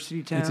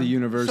university town. It's a So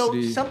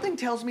university. something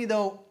tells me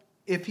though,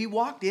 if he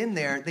walked in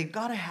there, they've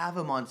got to have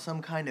him on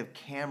some kind of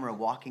camera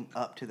walking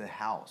up to the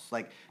house.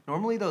 Like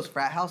normally those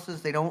frat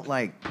houses, they don't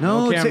like.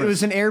 No, No it cameras.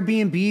 was an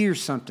Airbnb or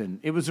something.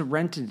 It was a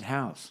rented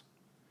house.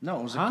 No,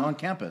 it was Huh? on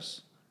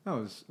campus. No,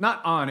 it was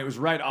not on. It was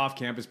right off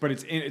campus, but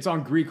it's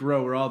on Greek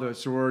Row where all the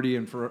sorority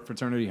and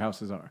fraternity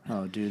houses are.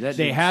 Oh, dude, that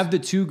They dude's- have the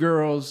 2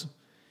 girls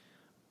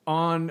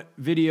on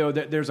video.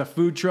 That there's a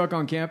food truck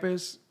on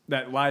campus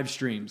that live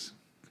streams,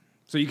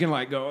 so you can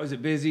like go, "Oh, is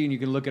it busy?" and you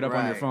can look it up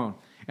on your Right. phone,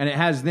 and it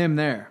has them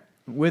there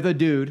with a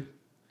dude,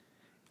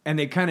 and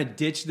they kind of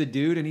ditch the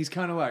dude, and he's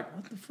kind of like,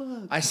 "What the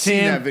fuck?" I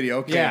seen Tim. that video.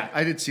 Okay, Yeah.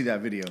 I did see that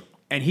video.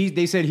 And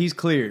they said he's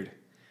cleared,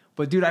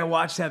 but dude, I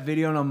watched that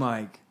video and I'm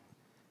like,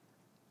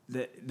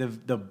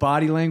 the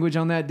body language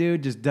on that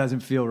dude just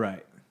doesn't feel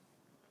right.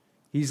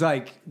 He's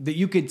like that.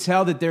 You could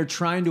tell that they're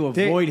trying to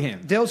avoid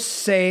him. They'll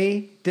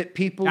say that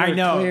people I are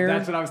know. clear,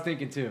 That's what I was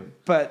thinking too.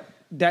 but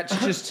that's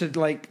just to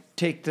like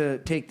take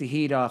the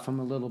heat off them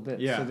a little bit,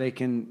 Yeah. so they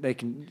can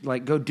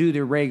like go do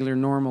their regular,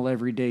 normal,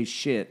 everyday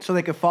shit. So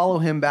they could follow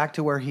him back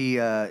to where he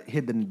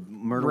hid the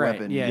murder Right,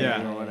 weapon. yeah,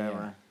 yeah, or yeah,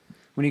 whatever.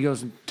 When he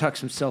goes and tucks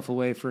himself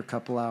away for a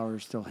couple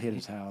hours, they'll hit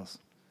his house.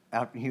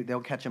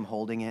 They'll catch him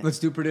holding it. Let's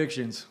do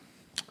predictions.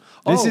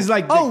 This is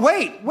like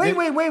wait.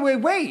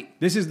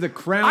 This is the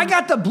crown. I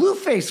got the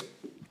Blueface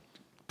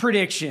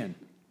prediction.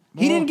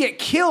 He didn't get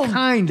killed,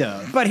 Kind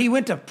of. but he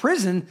went to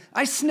prison.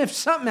 I sniffed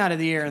something out of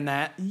the air in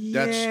that.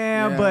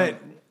 Yeah, but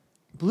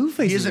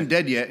Blueface He isn't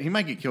dead yet. He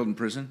might get killed in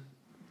prison.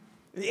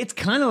 It's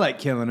kind of like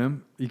killing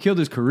him. You killed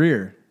his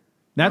career.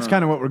 That's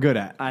kind of what we're good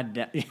at.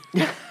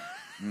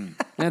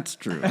 That's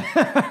true.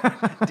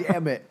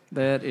 Damn it.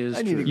 That is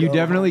I need true. to You go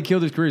definitely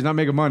killed his career. He's not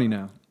making money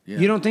now. Yeah.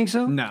 You don't think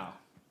so? No.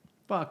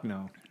 Fuck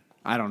no.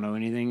 I don't know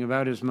anything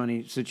about his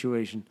money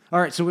situation. All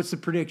right, so what's the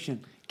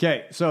prediction?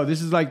 Okay, so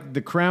this is like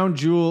the crown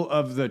jewel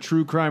of the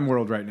true crime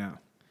world right now.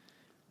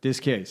 This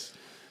case.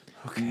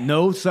 Okay.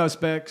 No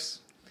suspects.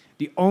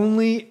 The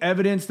only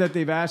evidence that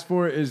they've asked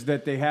for is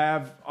that they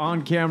have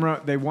on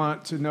camera, they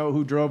want to know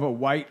who drove a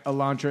white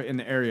Elantra in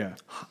the area.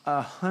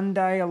 A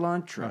Hyundai A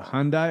Elantra.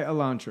 Hyundai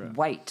Elantra.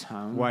 White,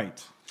 huh?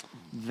 White.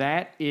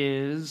 That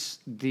is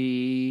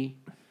the...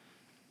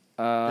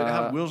 Did it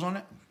have wheels on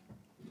it?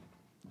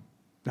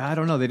 I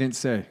don't know. They didn't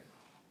say.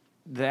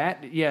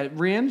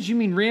 rims? You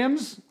mean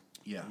rims?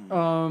 Yeah.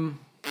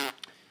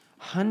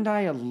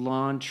 Hyundai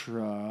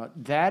Elantra.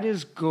 That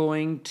is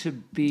going to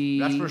be...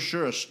 That's for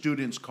sure a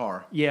student's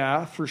car.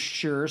 Yeah, for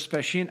sure,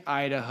 especially in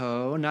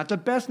Idaho. Not the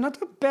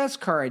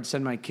best car I'd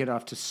send my kid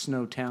off to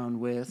Snowtown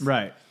with.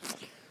 Right.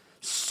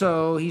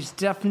 So he's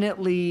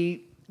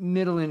definitely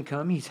middle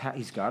income. He's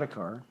got a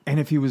car. And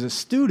if he was a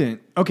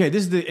student, okay,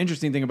 this is the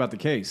interesting thing about the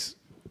case.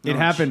 It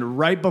happened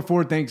right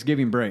before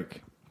Thanksgiving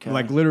break. Okay.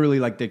 Like literally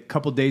like the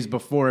couple days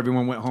before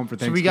everyone went home for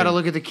Thanksgiving. So we got to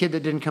look at the kid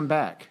that didn't come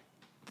back.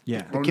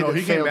 Yeah. Oh, kid no, that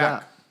he came failed back.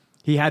 out.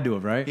 He had to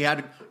have, right?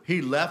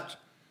 He left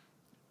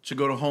to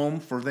go to home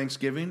for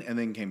Thanksgiving and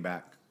then came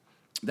back.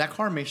 That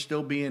car may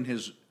still be in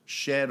his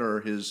shed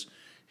or his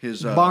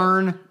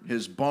Barn.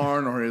 his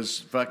barn or his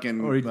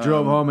fucking. Or he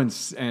drove home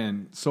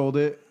and sold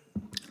it.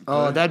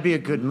 Oh, that'd be a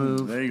good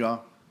move. There you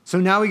go. So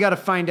now we got to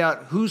find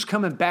out who's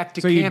coming back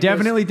to So campus. you're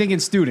definitely thinking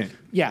student.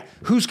 Yeah,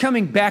 who's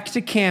coming back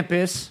to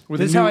campus With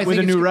This a is how new- I with think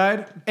a it's new go-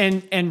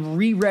 ride? and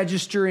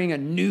re-registering a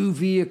new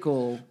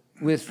vehicle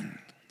with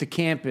the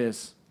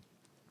campus.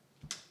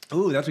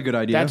 Ooh, that's a good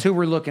idea. That's who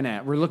we're looking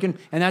at. We're looking,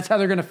 and that's how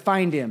they're going to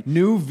find him.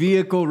 New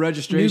vehicle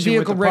registration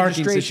with the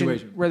parking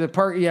situation. where the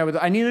park. Yeah,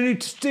 I need a new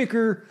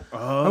sticker.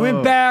 I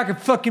went back. I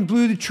fucking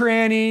blew the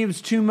tranny. It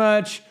was too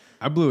much.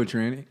 I blew a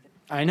tranny.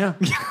 I know.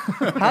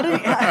 How did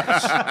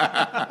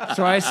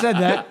So I said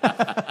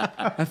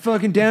that. I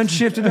fucking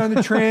downshifted on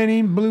the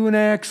tranny, blew an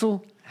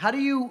axle. how do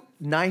you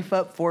knife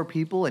up 4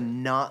 people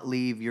and not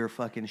leave your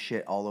fucking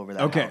shit all over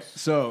that Okay, house?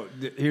 so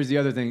here's the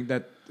other thing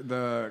that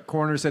the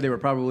coroner said they were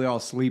probably all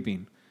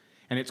sleeping,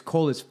 and it's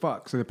cold as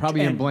fuck, so they're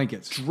probably in And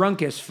blankets,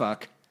 Drunk as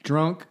fuck.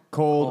 drunk,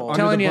 cold, under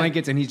Telling the ya.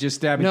 blankets, and he's just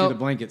stabbing No, through the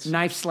blankets.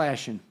 knife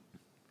slashing.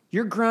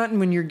 You're grunting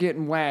when you're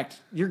getting whacked.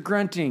 You're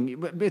grunting.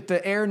 With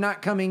the air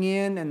not coming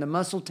in and the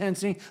muscle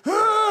tensing,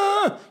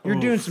 you're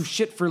doing some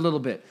shit for a little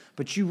bit.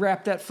 But you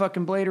wrap that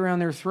fucking blade around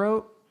their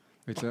throat,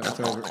 It's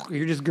over.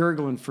 you're just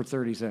gurgling for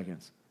 30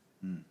 seconds.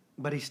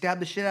 But he stabbed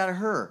the shit out of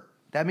her.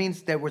 That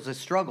means there was a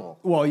struggle.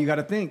 Well, you got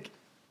to think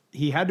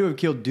he had to have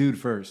killed dude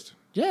first.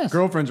 Yes.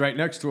 Girlfriend's right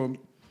next to him.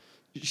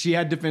 She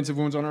had defensive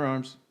wounds on her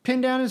arms. Pin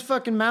down his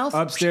fucking mouth.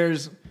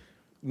 Upstairs,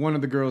 one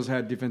of the girls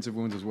had defensive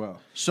wounds as well.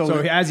 So- So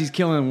as he's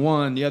killing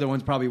one, the other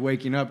one's probably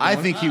waking up. I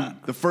going,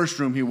 think the first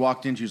room he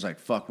walked into, he was like,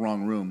 "Fuck,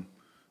 wrong room,"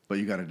 but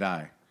you got to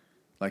die.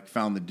 Like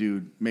found the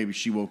dude. Maybe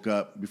she woke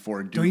up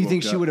before a dude. Don't you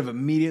think woke she up. would have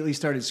immediately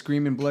started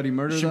screaming bloody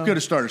murder? She though? could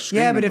have started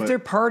screaming. Yeah, but if they're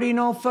partying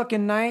all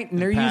fucking night and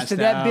they're used to passed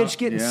that out. bitch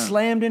getting Yeah.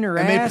 slammed in her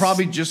and ass. they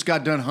probably just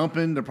got done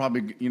humping. They're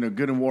probably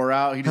good and wore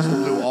out. He just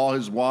blew all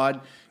his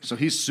wad, so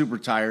he's super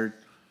tired.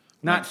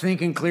 not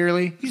thinking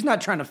clearly. He's not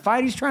trying to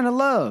fight. He's trying to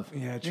love.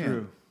 Yeah,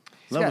 true.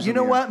 Love was You in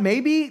know the air. what?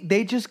 Maybe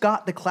they just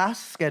got the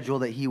class schedule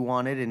that he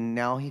wanted, and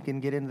now he can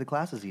get into the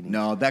classes he needs.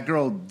 No, that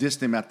girl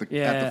dissed him at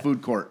the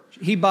food court.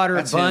 He bought her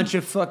That's a bunch him.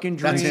 of fucking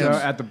That's drinks. him. So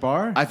at the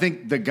bar? I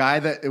think the guy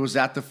that it was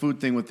at the food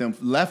thing with them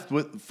left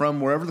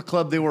from wherever the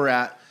club they were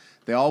at.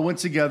 They all went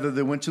together.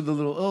 They went to the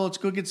let's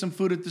go get some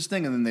food at this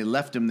thing. And then they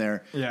left him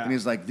there. Yeah. And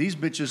he's like, these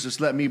bitches just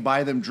let me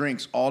buy them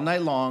drinks all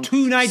night long.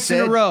 2 nights in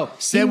a row.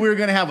 Said we were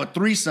going to have a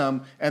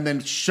threesome and then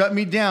shut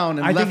me down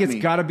and I left think it's me.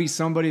 got to be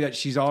somebody that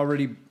she's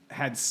already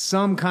had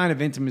some kind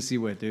of intimacy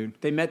with, dude.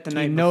 They met the He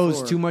night knows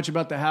before. too much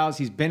about the house.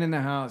 He's been in the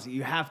house.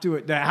 You have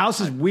to. The house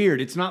is weird.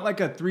 It's not like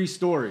a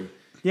 3-story.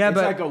 Yeah, it's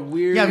but- like a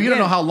weird. Yeah, but you don't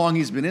Again, know how long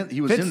he's been in. He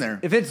was in there.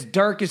 If it's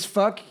dark as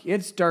fuck,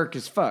 it's dark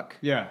as fuck.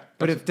 Yeah,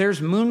 But if there's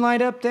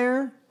moonlight up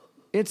there,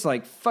 it's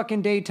like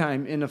fucking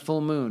daytime in a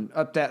full moon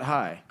up that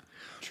high.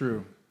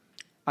 true.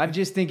 I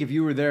just think if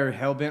you were there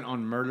hell bent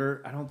on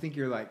murder, I don't think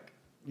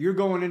you're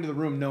going into the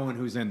room knowing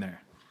who's in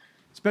there,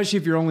 especially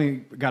if you're only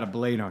got a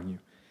blade on you.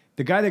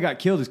 The guy that got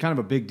killed is kind of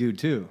a big dude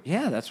too.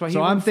 Yeah, that's why he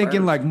So I'm went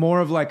thinking first. like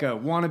more of like a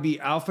wannabe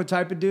alpha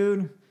type of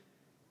dude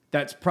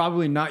that's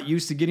probably not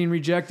used to getting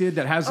rejected,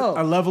 that has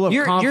a level of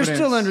you're confidence.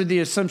 still under the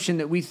assumption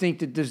that we think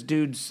that this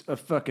dude's a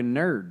fucking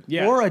nerd.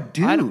 Yeah. Or a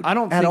dude. I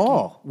don't at think-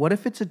 all. What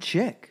if it's a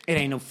chick? It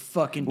ain't no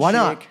fucking Why chick.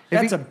 not? If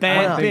That's he- a I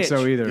bad don't think bitch.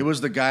 so either. It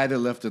was the guy that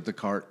left at the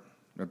cart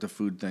at the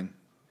food thing.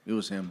 It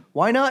was him.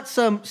 Why not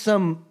some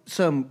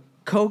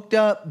coked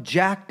up,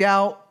 jacked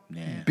out,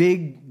 Nah.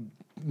 big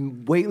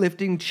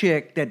weightlifting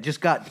chick that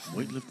just got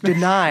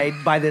denied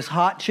by this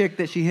hot chick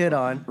that she hit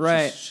on.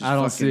 Right. I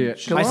don't see it.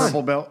 She's a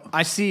purple belt.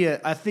 I see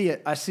it. I see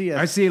it. I see it.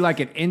 I see like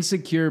an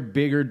insecure,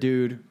 bigger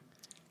dude.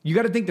 You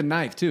got to think the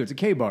knife too. It's a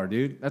K-bar,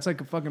 dude. That's like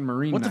a fucking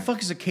Marine What knife. the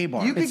fuck is a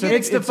K-bar? You could It's, get a,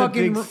 it's the it's a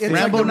fucking big it's Rambo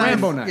like the knife?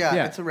 Rambo knife. Yeah,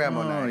 Yeah, it's a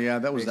Rambo knife. yeah,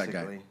 that was that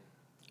guy. basically.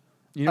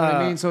 You know what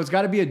I mean? So it's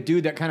got to be a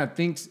dude that kind of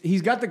thinks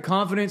he's got the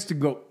confidence to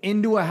go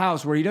into a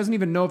house where he doesn't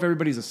even know if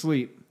everybody's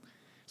asleep.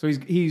 So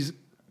he's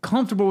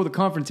comfortable with a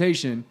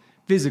confrontation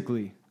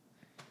physically.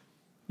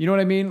 You know what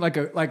I mean? Like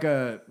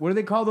a what do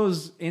they call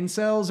those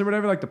incels or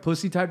whatever? Like the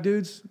pussy type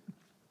dudes.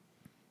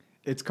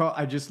 It's called.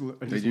 I just do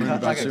learned that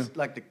about too. it.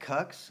 Like the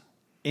cucks.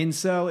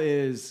 Incel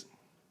is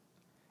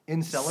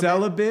Celibate?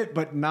 celibate,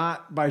 but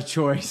not by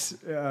choice.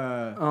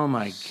 Oh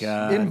my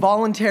god.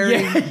 Involuntary,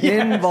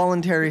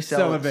 involuntary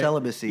Celibate.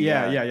 celibacy.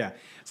 Yeah.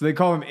 So they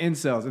call them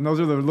incels, and those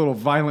are the little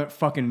violent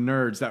fucking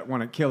nerds that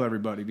want to kill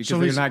everybody because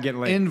they're he's not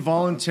getting laid.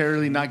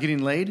 involuntarily not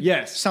getting laid?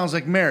 Yes. Sounds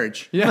like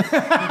marriage.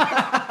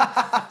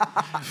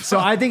 So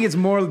I think it's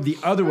more the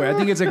other way. I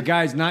think it's a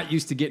guy's not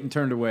used to getting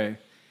turned away,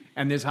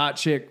 and this hot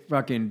chick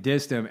fucking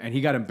dissed him, and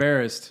he got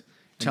embarrassed.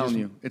 Telling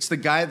you. It's the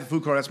guy at the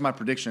food court. That's my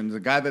prediction. The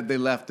guy that they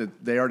left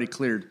that they already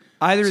cleared.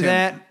 Either It's him.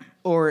 that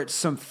or it's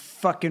some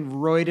fucking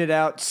roided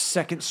out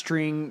second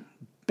string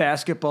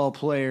basketball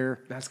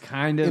player That's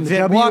kind of.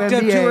 that walked up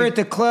to WNBA. her at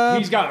the club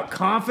He's got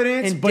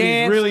confidence, and but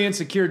danced. he's really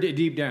insecure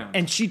deep down.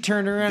 and she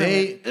turned around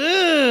They and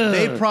went,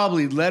 they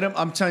probably let him.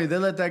 I'm telling you, they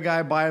let that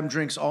guy buy him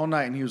drinks all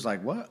night, and he was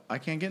like, "What? I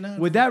can't get none."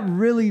 Would that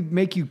really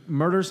make you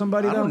murder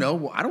somebody? I though? don't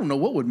know. I don't know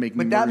what would make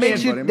me. But that murder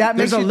makes you- somebody. that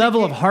There's makes a you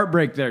level think of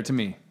heartbreak there to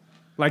me.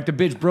 Like the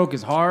bitch broke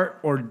his heart,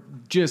 or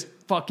just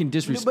fucking No,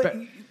 disrespect.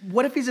 but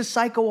what if he's a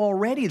psycho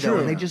already though,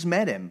 and they just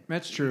met him?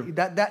 That's true.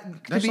 That to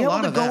There's be a able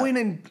lot to of go that. in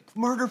and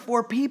murder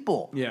 4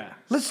 people. Yeah.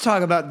 let's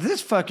talk about this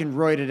fucking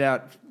roided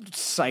out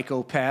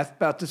psychopath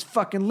about this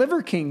fucking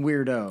Liver King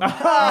weirdo. Oh,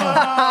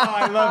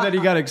 I love that he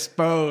got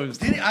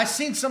exposed. I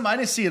seen some. I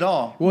didn't see it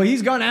all. Well,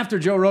 he's gone after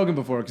Joe Rogan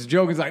before because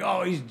Joe Rogan's like,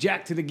 oh, he's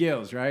jacked to the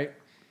gills, right?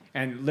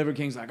 And Liver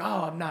King's like,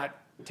 oh, I'm not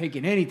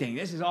taking anything.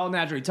 This is all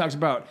natural. He talks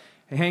about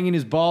hanging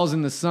his balls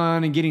in the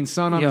sun and getting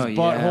sun on Yo, his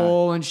yeah.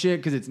 butthole and shit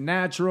because it's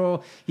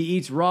natural. He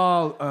eats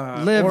raw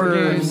Livers. I've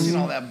organs. seen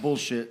all that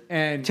bullshit.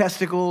 And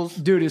Testicles.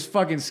 dude, his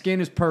fucking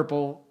skin is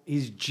purple.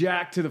 He's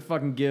jacked to the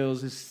fucking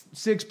gills. His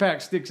six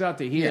pack sticks out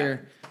to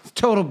here.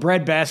 Total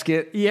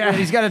breadbasket. Yeah.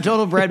 He's got a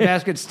total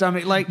breadbasket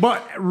stomach. Like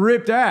But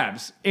ripped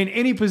abs in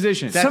any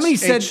position. That's somebody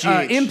said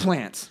HGH.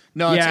 implants.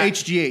 No, Yeah.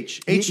 it's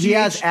HGH. HGH. He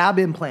has ab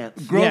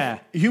implants. growth, Yeah.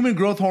 Human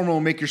growth hormone will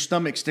make your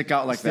stomach stick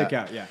out like Stick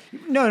that. out, yeah.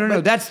 No.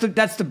 That's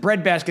the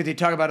breadbasket they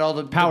talk about all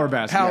the Power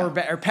basket.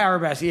 Power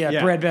basket. Yeah,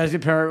 Yeah.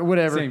 breadbasket, power,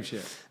 whatever. Same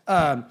shit.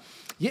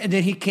 Yeah, and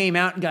then he came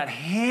out and got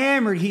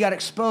hammered. He got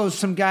exposed.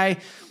 Some guy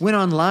went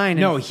online. And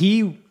No,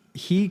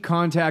 he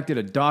contacted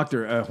a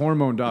doctor, a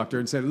hormone doctor,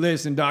 and said,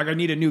 "Listen, doc, I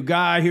need a new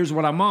guy. Here's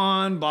what I'm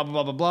on. Blah blah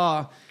blah blah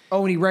blah."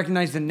 Oh, and he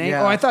recognized the name.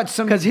 Oh, I thought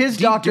some because his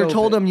deep doctor dove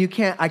told it.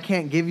 him I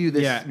can't give you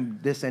this Yeah.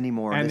 this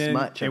anymore. And this then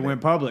much. it of went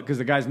public because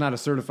the guy's not a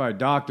certified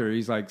doctor.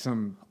 He's like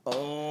some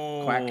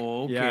Quack.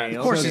 Okay, Yeah,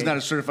 Of course, okay. he's not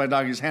a certified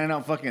dog. He's handing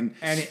out fucking.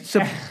 and it,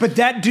 So, but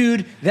that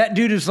dude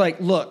is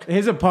like, look,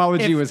 his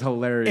apology If- was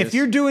hilarious. if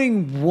you're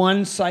doing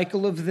one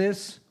cycle of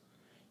this,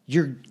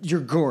 you're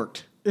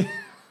gorked.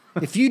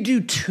 If you do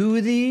 2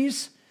 of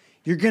these,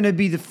 you're gonna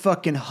be the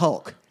fucking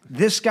Hulk.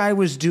 This guy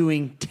was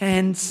doing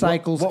 10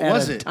 cycles What at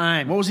was a it?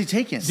 time. What was he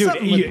taking? dude,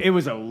 something with- it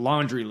was a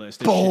laundry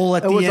list. Of bowl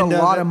shit. at it the was a end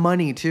lot of of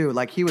money too.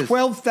 Like he was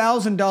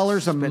 $12,000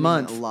 a spending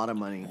month. a lot of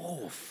money.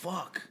 Oh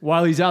fuck!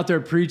 While he's out there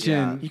preaching,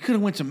 Yeah. You could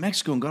have went to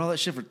Mexico and got all that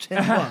shit for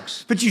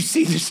 $10. But you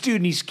see this dude,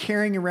 and he's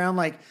carrying around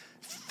like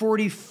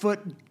 40-foot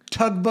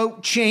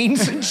tugboat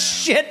chains and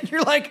shit.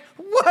 You're like,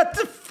 what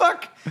the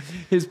fuck?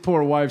 his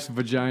poor wife's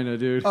vagina,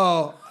 dude.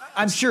 Oh,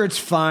 I'm sure it's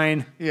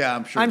fine. Yeah,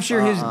 I'm sure. I'm sure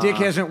his dick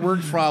hasn't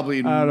worked.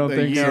 Probably. I don't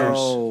think so. years.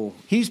 Oh,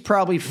 He's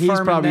probably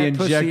farming probably that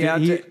pussy injected-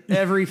 out he- to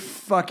every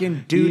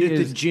fucking dude He at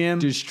the is gym.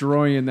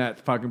 destroying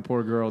that fucking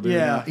poor girl, dude.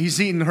 Yeah. He's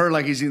eating her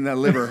like he's eating that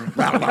liver.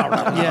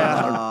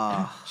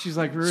 Yeah. she's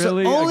like, So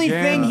really? only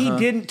Again? thing he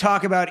didn't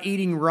talk about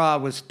eating raw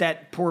was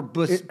that poor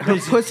her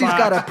pussy's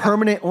got a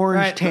permanent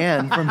orange Right.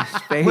 tan from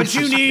his face. What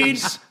you need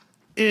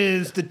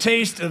is the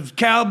taste of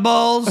cow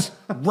balls,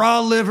 raw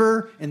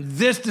liver, and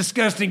this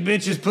disgusting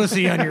bitch's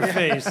pussy on your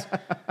face.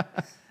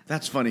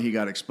 That's funny. He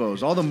got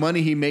exposed. All the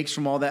money he makes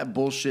from all that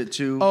bullshit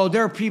too. Oh,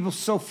 there are people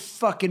so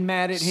fucking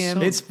mad at him.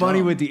 So- It's funny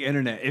dumb. with the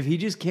internet. If he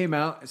just came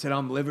out and said,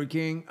 "I'm Liver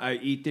King. I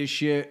eat this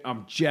shit.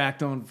 I'm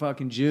jacked on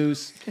fucking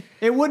juice,"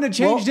 it wouldn't have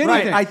changed Well,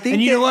 anything. right, I think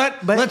and you know that-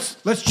 what? but-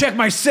 Let's check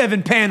my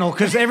 7 panel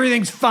because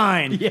everything's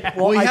fine. yeah.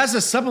 well, he I- has a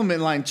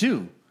supplement line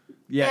too.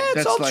 Yeah, It's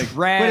That's all like-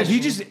 trash. But if he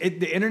just,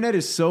 the internet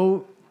is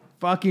so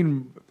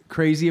fucking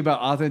crazy about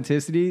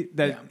authenticity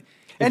that, if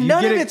and you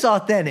none get of it- it's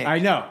authentic. I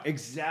know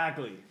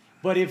exactly.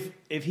 But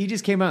if he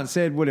just came out and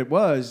said what it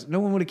was, no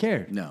one would have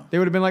cared. No. They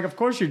would have been like, "Of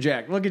course you're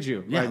Jack. Look at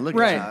you." Yeah, Like, look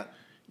right. at that.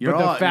 You're but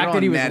the all- fact you're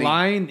that he on was Natty.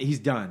 lying, he's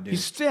done, dude.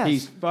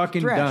 He's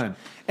fucking thrashed. done.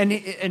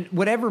 And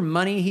whatever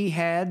money he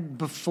had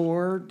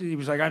before, he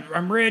was like,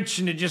 I'm rich,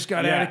 and it just got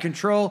out Yeah. of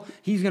control.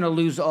 He's going to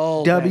lose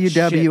all that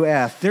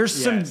WWF. shit. There's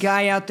some Yes.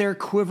 guy out there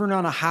quivering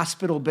on a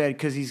hospital bed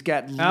because he's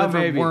got liver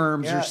maybe.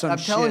 worms Yeah, or some I'm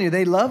shit. telling you,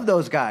 they love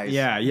those guys.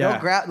 Yeah, yeah.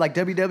 They'll grab like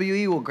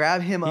WWE will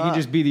grab him He up. could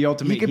just be the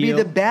ultimate He could heel.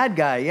 be the bad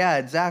guy. Yeah,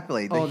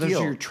 exactly. The Oh, those heel.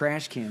 are your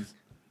trash cans.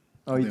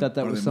 Oh, you thought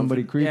that Are was they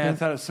somebody moving? creeping? Yeah, I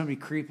thought it was somebody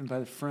creeping by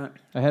the front.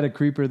 I had a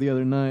creeper the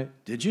other night.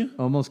 Did you?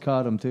 Almost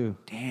caught him too.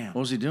 Damn. What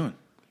was he doing?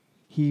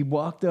 He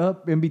walked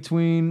up in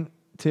between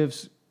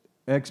Tiff's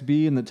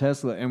XB and the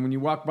Tesla. And when you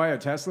walk by a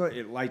Tesla,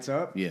 it lights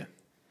up. Yeah.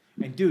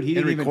 And dude, he It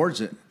didn't even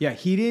records it. Yeah,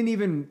 he didn't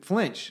even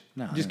flinch.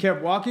 No. He just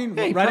kept walking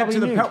Yeah, he right up to probably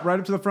the knew. right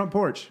up to the front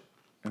porch.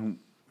 And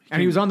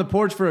And he was on the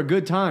porch for a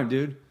good time,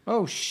 dude.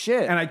 Oh,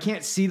 shit. And I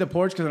can't see the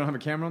porch because I don't have a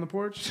camera on the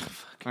porch.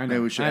 I know.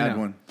 maybe we should I add know.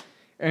 one.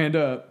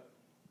 And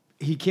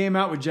he came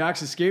out with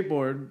Jax's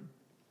skateboard,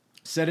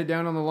 set it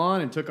down on the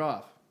lawn, and took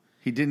off.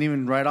 He didn't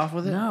even ride off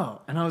with it?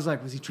 No. And I was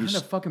like, was he trying to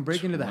fucking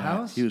break into the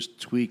house? He was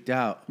tweaked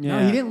out. No,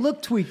 Yeah. he didn't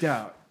look tweaked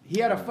out. He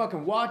had a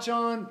fucking watch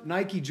on,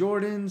 Nike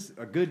Jordans,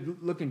 a good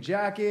looking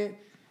jacket.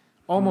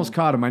 Almost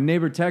caught him. My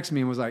neighbor texted me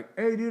and was like,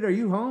 "Hey, dude, are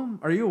you home?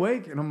 Are you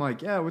awake?" And I'm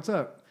like, "Yeah, what's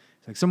up?"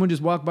 It's like, someone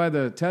just walked by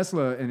the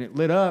Tesla and it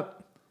lit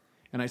up.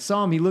 And I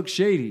saw him. He looked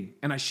shady.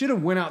 And I should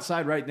have went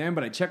outside right then,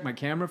 but I checked my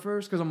camera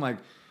first because I'm like,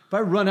 if I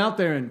run out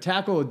there and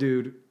tackle a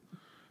dude,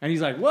 and he's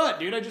like, "What,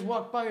 dude? I just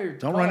walked by your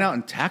Don't car." run out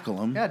and tackle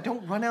him. Yeah,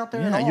 don't run out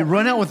there. Yeah, at all. you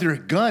run out with your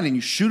gun and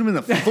you shoot him in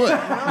the foot.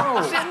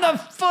 in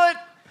the foot.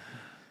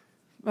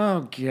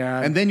 Oh,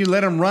 God. And then you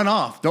let him run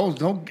off. Don't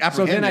So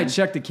apprehend then I him.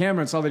 checked the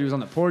camera and saw that he was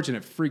on the porch, and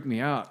it freaked me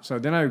out. So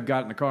then I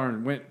got in the car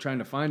and went trying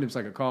to find him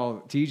so I could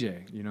call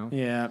TJ, you know?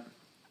 yeah.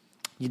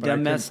 You But I done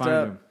couldn't messed find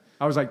up. him.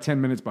 I was like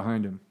 10 minutes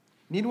behind him.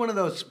 Need one of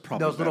those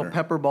probably little better.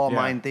 pepper ball Yeah.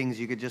 mine things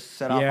you could just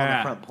set off on Yeah.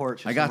 the front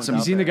porch. if I got someone's some- You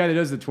out seen the there. guy that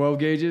does the 12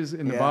 gauges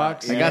in the Yeah.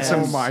 box? I got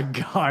some- Oh my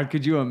God,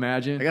 could you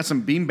imagine? I got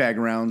some beanbag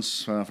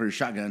rounds for your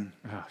shotgun.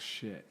 Oh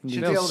shit. You should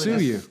be They'll able to sue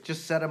you.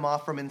 just set him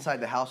off from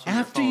inside the house. with your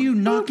After phone. you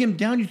knock him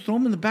down, you throw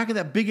him in the back of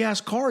that big ass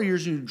car of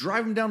yours and you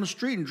drive him down the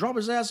street and drop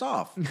his ass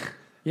off.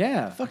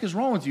 Yeah. What the fuck is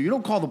wrong with you? You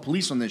don't call the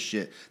police on this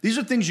shit. These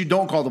are things you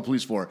don't call the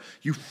police for.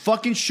 You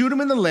fucking shoot him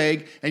in the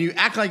leg and you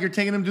act like you're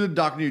taking him to the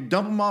doctor and you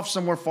dump him off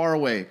somewhere far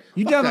away.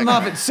 You Fuck dump that him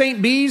off guy. at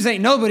St. B's,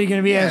 ain't nobody going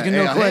to be asking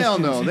no hell questions.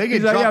 no. They get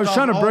He's like, yeah, I was dropped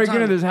trying to off all break the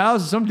into time. this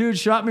house. Some dude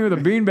shot me with a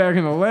beanbag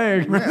in the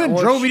leg. Yeah, Then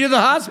well, drove me to the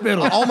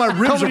hospital. all my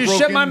ribs Told are me to shut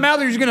broken. my mouth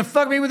or he's going to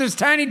fuck me with his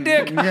tiny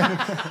dick.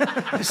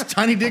 This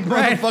tiny dick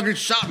motherfucker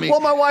shot me. Well,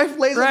 my wife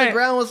lays on Right. the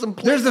ground with some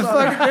There's plates the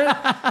on her.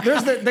 fucking,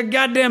 there's the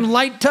goddamn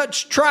light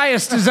touch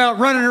triest is out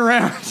running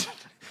around.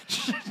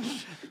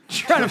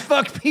 Trying to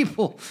fuck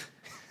people.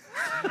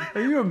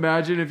 Can you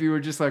imagine if you were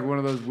just like one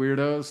of those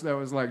weirdos that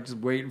was like just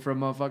waiting for a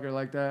motherfucker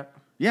like that?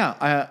 Yeah,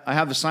 I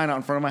have the sign out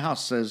in front of my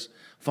house that says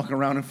 "fuck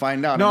around and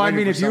find out." No, I'm I waiting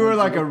mean for if you were someone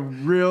like to- a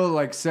real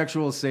like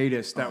sexual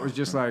sadist that was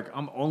just like,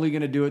 I'm only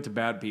gonna do it to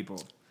bad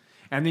people.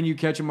 And then you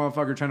catch a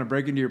motherfucker trying to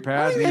break into your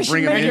past, they and should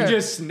you make and it- you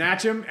just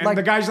snatch him, and Like-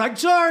 the guy's like,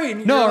 sorry.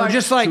 And No, you're or like,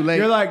 just like Too late.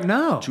 you're like,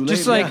 no. Too late,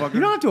 just like- motherfucker. You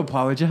don't have to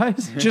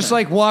apologize. Just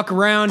like walk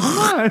around,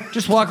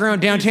 just walk around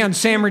downtown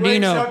San Wakes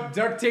Bernardino. up,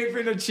 duct tape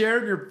in a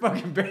chair in your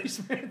fucking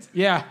basement.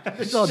 Yeah.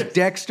 It's all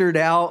Dextered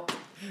out.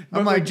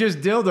 I'm like,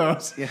 just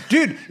dildos.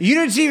 Dude, you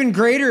know what's even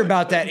greater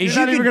about that is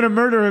You're you not even could, gonna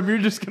murder him. You're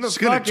just gonna It's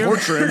gonna fuck him.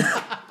 torture him.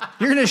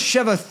 you're gonna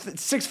shove a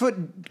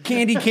 6-foot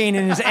candy cane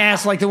in his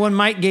ass like the one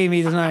Mike gave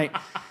me tonight.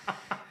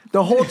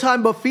 The whole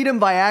time, but feed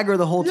him Viagra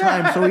the whole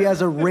time, so he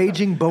has a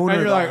raging boner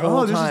And you're the like, whole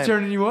oh, this time. is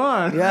turning you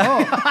on.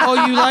 Yeah.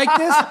 Oh, you like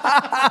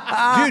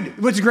this?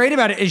 Dude, what's great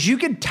about it is you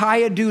could tie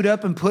a dude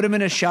up and put him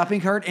in a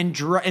shopping cart and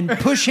and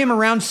push him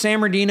around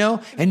San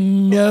Bernardino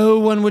and no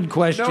one would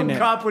question No it.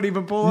 cop would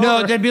even pull No,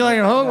 over. they'd be like,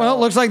 oh, well,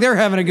 looks like they're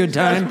having a good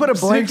time. Put a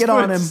blanket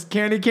on him.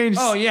 Candy cane.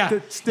 Oh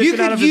yeah, sticking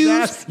out of his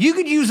ass. you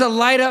could use a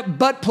light up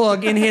butt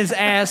plug in his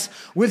ass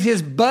with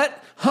his butt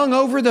hung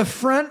over the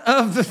front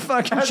of the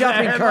fucking As the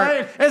shopping cart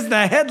headlight? as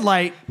the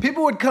headlight.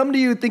 People would come to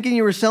you thinking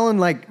you were selling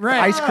like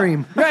ice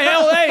cream. Right?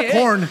 Oh, hey,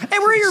 Porn. Hey,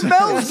 where are your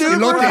bells, dude?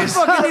 Where are the Elotes.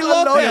 fucking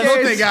elotes?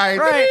 Elote guy.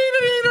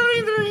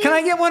 Right. Can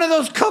I get one of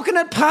those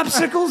coconut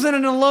popsicles and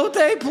an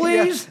elote,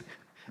 please?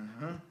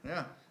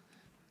 Yeah.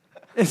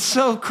 It's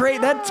so great.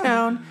 That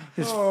town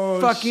is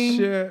fucking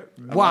shit.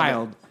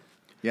 wild.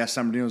 Yeah,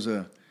 San Bernardino's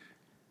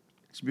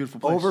it's a beautiful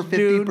place. Over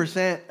Dude.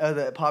 50% of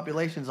the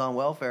population's on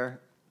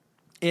welfare.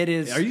 It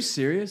is. Are you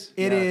serious?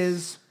 It Yes.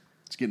 is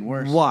It's getting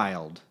worse.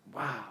 wild.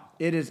 Wow.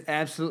 It is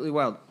absolutely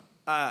wild.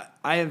 I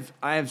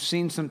have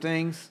seen some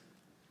things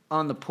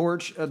on the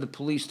porch of the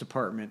police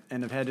department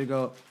and have had to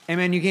go, hey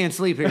man, you can't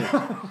sleep here.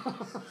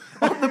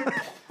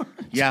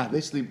 Yeah,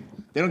 they sleep.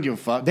 They don't give a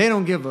fuck. They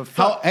don't give a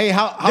fuck.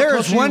 How There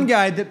close is are one you-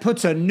 guy that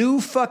puts a new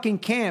fucking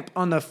camp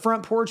on the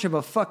front porch of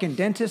a fucking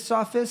dentist's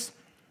office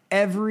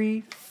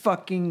every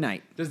fucking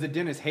night. Does the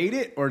dentist hate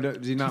it, or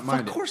does he not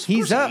mind Of course,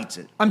 He's he up. hates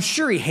it. I'm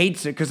sure he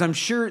hates it because I'm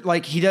sure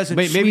like he doesn't.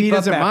 Maybe he sweep up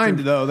doesn't after- mind,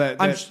 though, that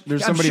I'm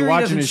there's somebody sure watching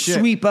he doesn't his shit.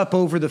 Sweep up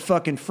over the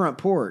fucking front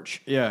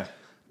porch. it? Yeah.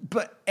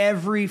 But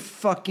every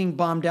fucking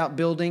bombed out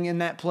building in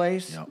that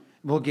place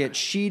will get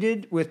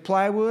sheeted with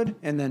plywood,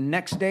 and the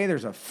next day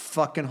there's a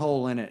fucking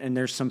hole in it, and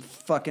there's some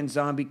fucking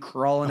zombie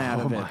crawling out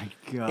of it. Oh my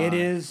God. It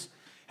is.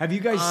 Have you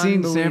guys seen San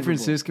Unbelievable.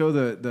 Francisco,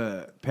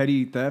 the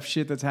petty theft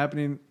shit that's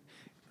happening?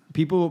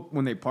 People,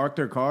 when they park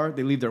their car,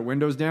 they leave their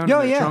windows down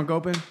and their trunk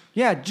open.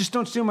 Yeah, just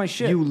don't steal my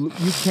shit. You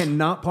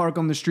cannot park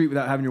on the street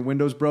without having your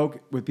windows broke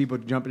with people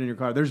jumping in your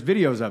car. There's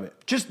videos of it.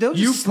 they'll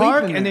You just sleep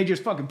park in and there. they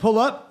just fucking pull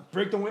up,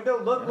 break the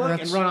window, look,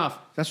 and run off.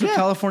 That's what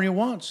California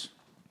wants.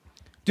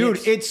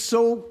 Dude, it's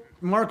so...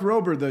 Mark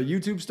Rober, the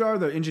YouTube star,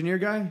 the engineer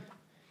guy,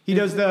 he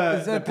does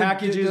the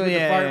packages with the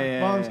fart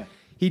bombs. Yeah.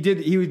 He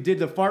did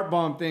the fart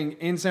bomb thing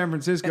in San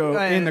Francisco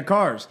in the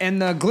cars. and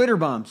the glitter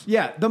bombs.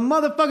 Yeah, the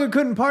motherfucker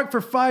couldn't park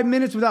for 5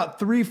 minutes without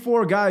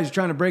 3-4 guys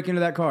trying to break into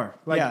that car.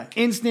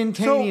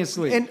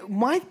 Instantaneously. So, and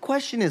my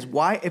question is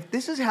why, if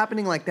this is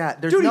happening like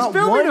that, there's Dude, he's not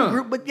filming one them.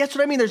 group, but that's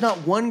what I mean. There's not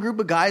one group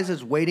of guys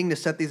that's waiting to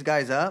set these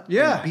guys up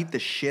and beat the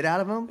shit out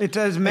of them. It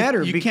doesn't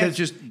matter You can't because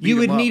just beat you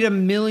would them up. need a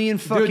million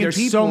fucking Dude, there's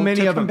people so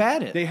many to of them.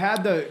 combat it. They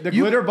had the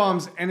glitter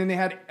bombs, and then they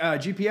had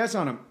GPS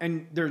on them,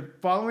 and they're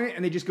following it,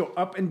 and they just go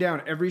up and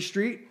down every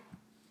street,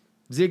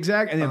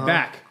 zigzag, and then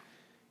back.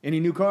 Any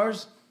new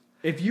cars?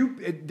 If you,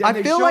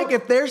 I feel like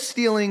if they're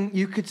stealing,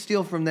 you could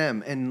steal from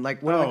them, and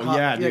like one of the Oh, cops,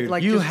 yeah, dude.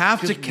 like You just-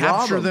 have to just rob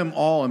capture them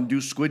all and do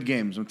Squid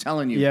Games. I'm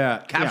telling you. Yeah.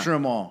 Capture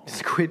them all.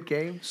 Squid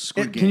Game.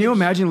 Squid Games. Can you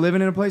imagine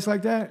living in a place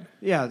like that?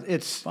 Yeah,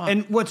 it's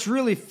and what's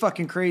really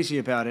fucking crazy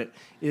about it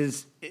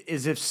is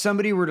if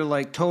somebody were to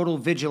like total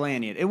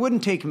vigilante it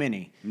wouldn't take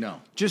many.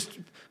 No. Just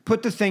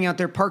put the thing out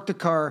there, park the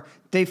car,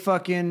 they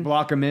fucking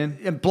Block them in.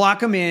 and block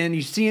them in.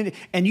 You see it,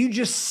 and you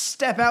just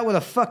step out with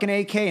a fucking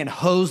AK and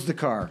hose the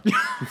car.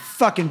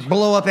 Fucking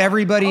blow up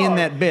everybody in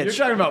that bitch. You're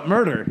talking about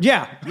murder.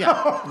 Yeah,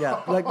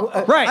 Yeah, like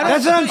right.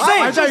 That's what I'm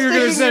saying. I thought you were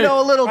going to say. a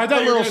little, I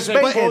thought you were little gonna say,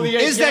 spanking. pull the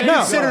Is that AK.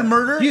 considered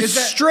murder? You Is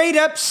that, straight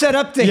up set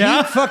up the Yeah.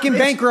 heat fucking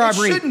bank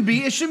robbery. It shouldn't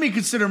be. It shouldn't be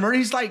considered murder.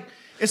 It's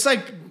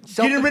like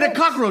getting rid of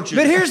cockroaches.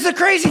 But here's the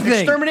crazy thing.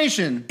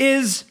 Extermination.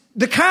 Is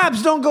the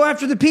cops don't go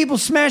after the people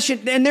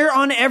smashing, and they're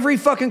on every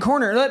fucking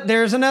corner. Look,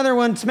 there's another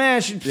one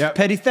smash. Yep.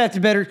 Petty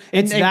theft, better.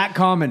 And It's that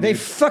common, They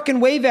dude. fucking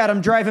wave at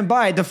them driving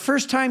by. The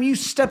first time you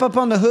step up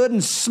on the hood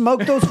and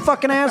smoke those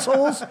fucking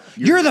assholes,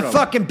 you're in the trouble.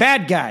 fucking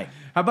bad guy.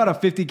 How about a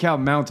 50 cal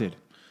mounted?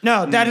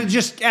 No,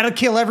 that'll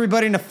kill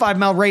everybody in a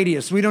 5-mile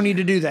radius. We don't need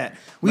to do that.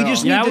 We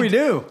just need Yeah, to, we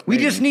do. We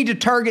just need to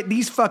target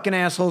these fucking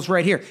assholes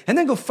right here, and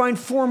then go find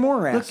 4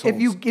 more assholes.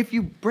 Look, if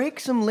you break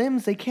some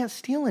limbs, they can't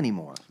steal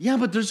anymore. Yeah,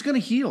 but they're just gonna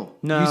heal.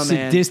 no, you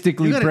man.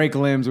 sadistically You gotta- break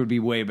limbs would be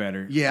way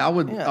better. Yeah, I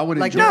would. Yeah. I would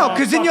Like, enjoy. No, it.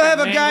 because then you'll have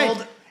a guy.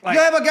 mangled, You'll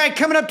have a guy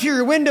coming up to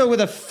your window with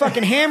a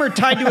fucking hammer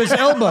tied to his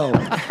elbow,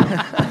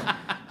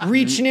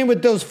 reaching in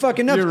with those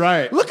fucking nubs. You're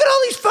right. Look at all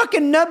these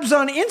fucking nubs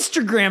on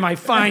Instagram. I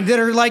find that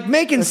are like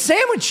making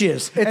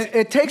sandwiches.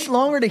 It takes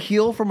longer to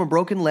heal from a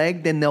broken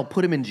leg than they'll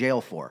put him in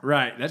jail for.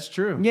 Right, that's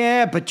true.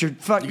 Yeah, but you're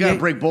fucking. You gotta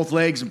break both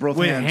legs and both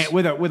hands.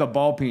 With a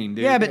ball peen,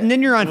 dude. Yeah, but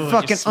then you're on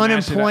fucking just smash it up.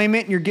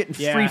 unemployment. And you're getting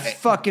free Yeah.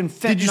 fucking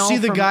fentanyl. Did you see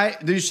the from- guy?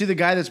 Did you see the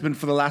guy that's been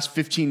for the last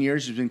 15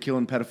 years? Who's been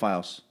killing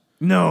pedophiles.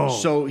 No.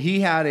 So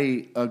he had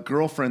a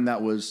girlfriend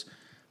that was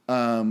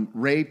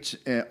raped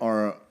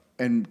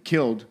and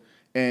killed,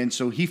 and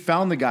so he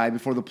found the guy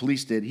before the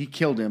police did. He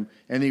killed him,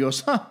 and he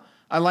goes, "Huh,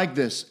 I like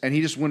this." And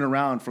he just went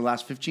around for the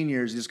last 15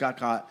 years. He just got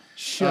caught.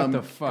 Shut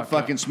the fuck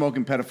fucking up.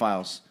 smoking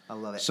pedophiles. I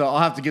love it. So I'll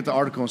have to get the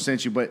article and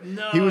send you. But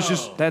he was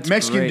just That's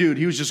Mexican great. dude.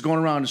 He was just going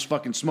around just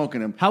fucking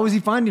smoking them. How was he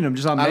finding them?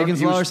 Just on I don't- Megan's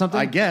he Law was- or something?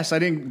 I guess I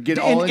didn't get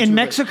all into in it.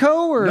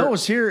 Mexico or No, it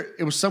was here.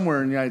 It was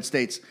somewhere in the United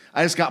States.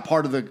 I just got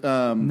part of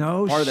the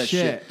No part of that shit.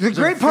 shit. The It was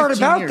great like part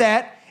 15 about years.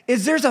 that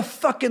is there's a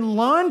fucking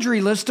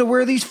laundry list of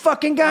where these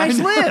fucking guys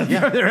live.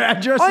 Yeah, their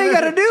address. All you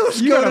gotta do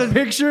is you go got a to-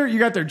 picture. You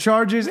got their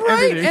charges. Right,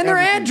 everything, and their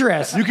everything.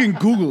 address. You can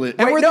Google it.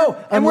 and Wait, where no,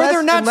 they're, and where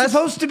they're not unless-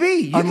 supposed to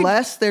be. You can-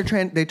 Unless they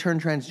turn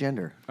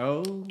transgender.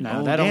 Oh,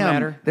 no, that don't Damn.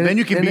 matter. Then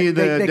you can Then be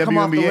the they come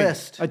off the WNBA.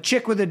 list. A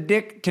chick with a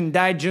dick can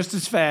die just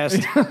as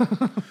fast.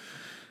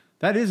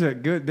 that is a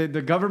good.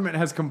 The government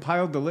has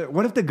compiled the list.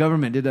 What if the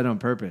government did that on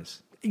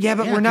purpose? Yeah,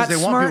 but Yeah, we're 'cause not they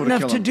want smart people to enough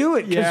kill to them. do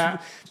it. 'Cause Yeah.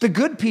 the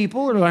good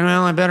people are like,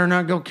 well, I better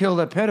not go kill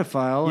that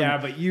pedophile. Yeah,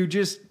 but you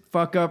just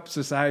fuck up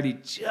society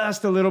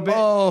just a little bit.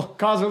 Oh.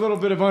 Cause a little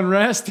bit of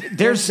unrest.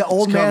 There's The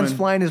old It's man's coming.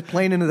 flying his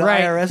plane into the Right.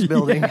 IRS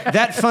building.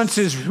 that fence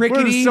is We're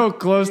rickety. so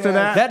close to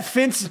that. That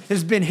fence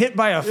has been hit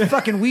by a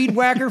fucking weed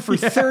whacker for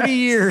 30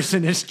 years,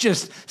 and it's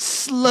just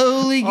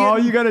slowly getting. All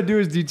you got to do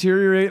is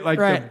deteriorate like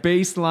Right. the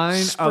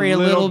baseline. Spray a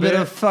little bit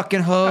of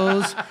fucking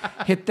hose,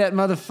 hit that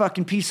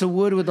motherfucking piece of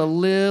wood with a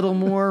little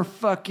more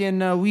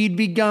fucking weed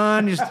be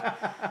gone. Just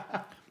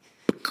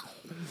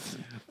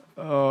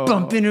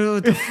bump into it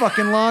with the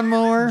fucking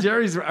lawnmower.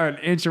 Jerry's an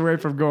inch away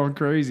from going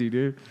crazy,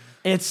 dude.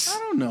 It's I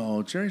don't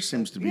know. Jerry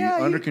seems to be Yeah,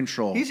 under he-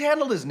 control. He's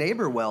handled his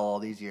neighbor well all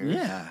these years.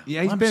 yeah.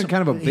 Yeah, he's I'm been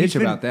kind of a bitch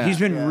been, about that. He's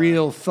been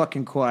real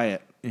fucking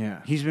quiet. Yeah.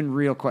 He's been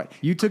real quiet.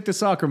 You took the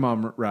soccer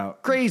mom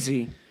route.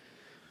 Crazy.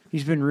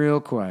 He's been real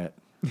quiet.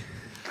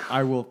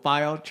 I will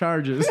file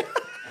charges.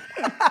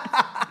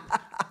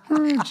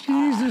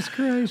 Jesus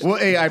Christ. Well,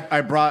 hey,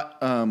 I brought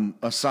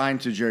a sign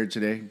to Jared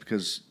today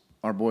because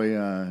our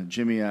boy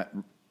Jimmy at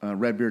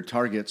Redbeard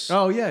Targets.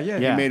 Oh, yeah.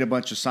 He made a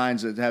bunch of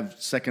signs that have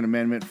Second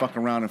Amendment, fuck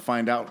around and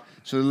find out.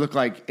 So they look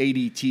like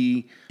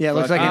ADT. Yeah, it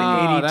looks like an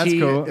ADT. That's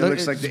cool. It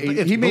looks like the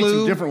it's he made some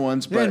blue different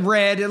ones, but and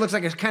red. It looks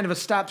like it's kind of a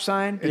stop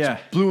sign.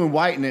 it's blue and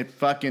white, and it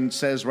fucking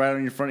says right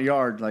on your front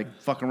yard, like,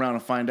 fuck around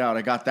and find out.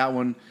 I got that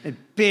one. And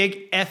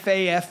big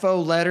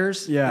FAFO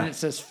letters. Yeah. And it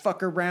says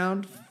fuck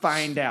around,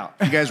 find out.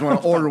 If you guys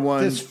want to order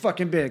one, This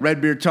fucking big.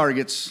 Redbeard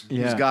Targets.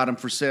 Yeah. He's got them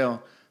for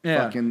sale.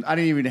 Yeah. Fucking, I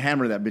didn't even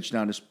hammer that bitch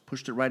down. Just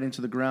pushed it right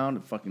into the ground.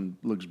 It fucking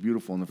looks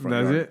beautiful in the front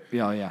Does yard. it?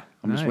 Yeah, yeah.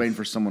 I'm just Nice. waiting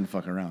for someone to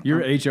fuck around. Your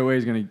HOA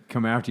is going to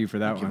come after you for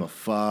that Give one. a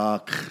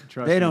fuck.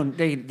 Trust They me. don't.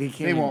 They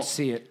can't even won't.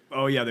 see it.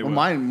 Oh, yeah, they Well,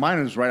 will. mine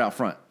is right out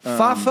front.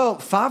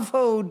 Fafo.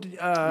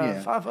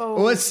 Yeah. Fafo.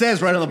 Well, it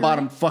says right on the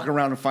bottom, fuck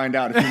around and find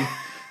out.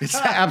 It's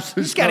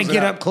absolutely. Just got to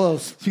get up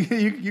close.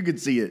 you could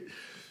see it.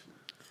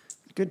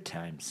 Good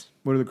times.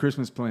 What are the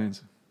Christmas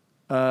plans?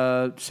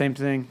 Same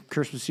thing.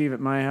 Christmas Eve at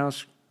my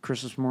house.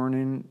 Christmas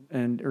morning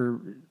or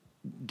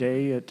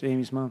day at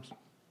Amy's mom's.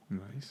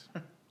 Nice.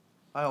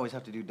 I always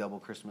have to do double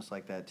Christmas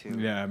like that too.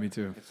 Yeah, me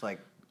too. It's like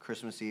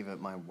Christmas Eve at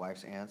my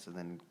wife's aunt's and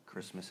then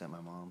Christmas at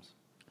my mom's.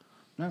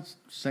 That's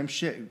same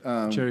shit.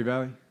 Cherry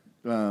Valley?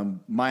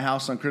 My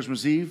house on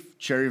Christmas Eve,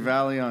 Cherry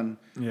Valley on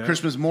Yeah.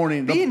 Christmas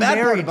morning. The Being bad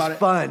part married's about it,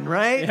 fun,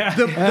 right?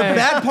 the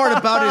bad part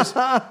about it is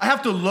I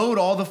have to load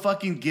all the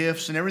fucking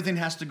gifts and everything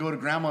has to go to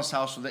grandma's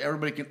house so that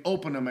everybody can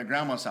open them at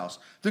grandma's house.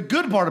 The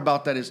good part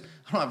about that is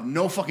I don't have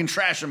no fucking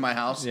trash in my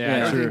house. Yeah,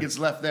 everything true. gets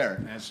left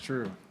there. That's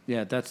true.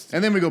 Yeah, that's.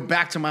 And then we go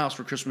back to my house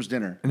for Christmas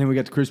dinner. And then we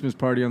got the Christmas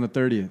party on the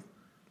 30th.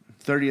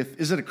 30th.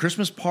 Is it a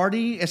Christmas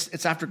party?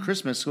 It's after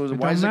Christmas. So It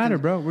why don't is matter, it?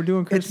 bro. We're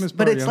doing Christmas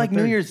But party it's on like the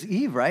New 30th. Year's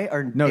Eve, right?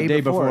 Or No, day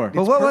before.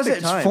 But what was it?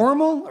 perfect It's time.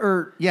 formal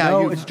or Yeah,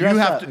 No, you, it's you dressed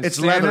have up. to. It's It's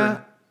leather.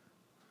 Santa,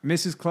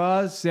 Mrs.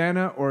 Claus,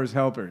 Santa, or his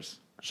helpers.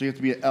 So you have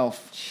to be an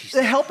elf.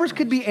 The helpers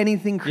could be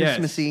anything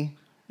Christmassy.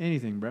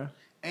 Anything, bro.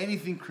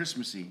 Anything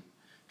Christmassy.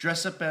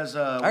 Dress up as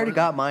I already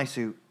got my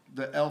suit.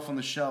 the elf on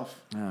the shelf.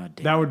 Oh,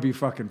 damn. That would be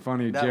fucking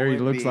funny. That Jerry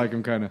would looks be. like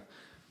him, kind of.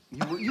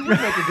 You would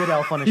make a good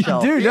elf on a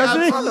shelf. Dude,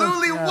 doesn't he?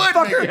 Absolutely would. Make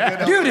a good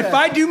elf. Dude, if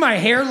I do my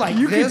hair like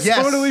You could this,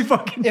 Yes. totally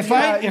fucking. if Yeah,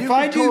 I you if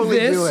I could do totally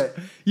this, do it.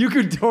 You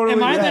could totally.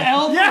 am I the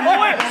elf? Yeah.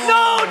 Oh, wait,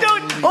 no,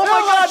 don't. Oh my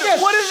God! watch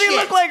this. What does he Shit.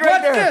 look like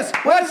right What's there? this?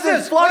 What's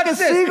this? Flock What's of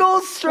this?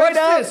 seagulls, straight What's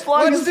up. this?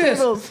 Flock What's of this?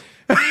 seagulls.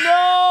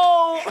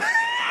 No,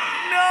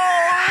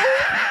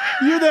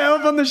 no. You're the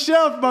elf on the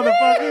shelf,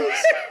 motherfuckers.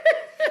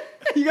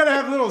 You gotta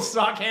have little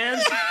sock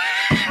hands.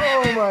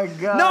 Oh my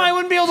God. No, I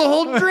wouldn't be able to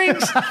hold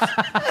drinks.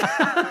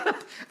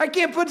 I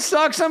can't put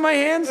socks on my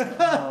hands.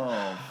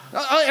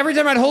 Every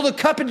time I'd hold a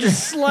cup and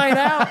just slide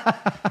out.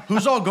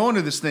 Who's all going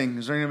to this thing?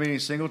 Is there going to be any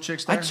single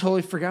chicks I there?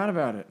 totally forgot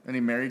about it. Any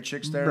married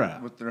chicks there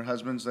Bruh. with their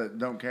husbands that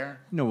don't care?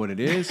 You know what it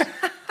is.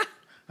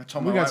 I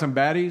told We my got wife, some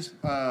baddies.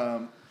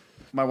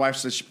 My wife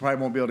says she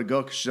probably won't be able to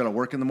go because she's got to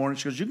work in the morning.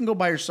 She goes, "You can go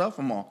by yourself."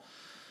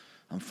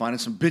 I'm finding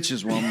some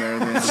bitches while I'm there.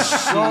 Then.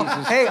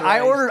 Well, hey, I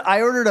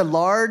ordered a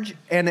large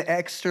and an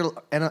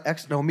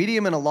extra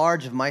medium and a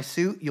large of my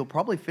suit. You'll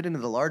probably fit into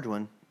the large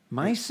one.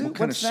 My suit? What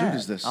kind What's of suit that?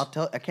 is this?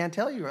 I can't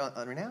tell you right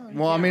now.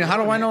 Well, I mean, how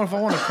do I know if I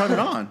want to put it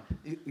on?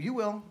 You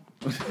will.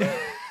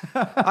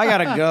 I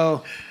gotta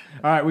go.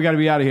 All right, we got to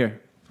be out of here.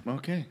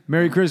 Okay.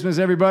 Merry Christmas,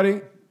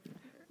 everybody.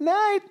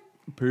 Night.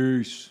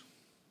 Peace.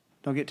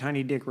 Don't get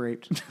tiny dick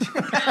raped.